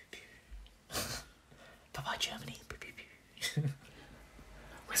 pew, pew, pew. Bye bye, Germany. Pew, pew, pew.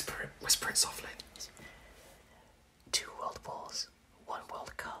 Whisper it softly. 2 World Wars, 1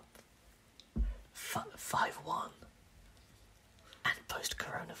 World Cup, 5-1. And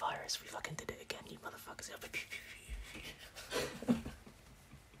post-coronavirus, we fucking did it again, you motherfuckers.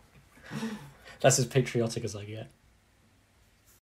 That's as patriotic as I get.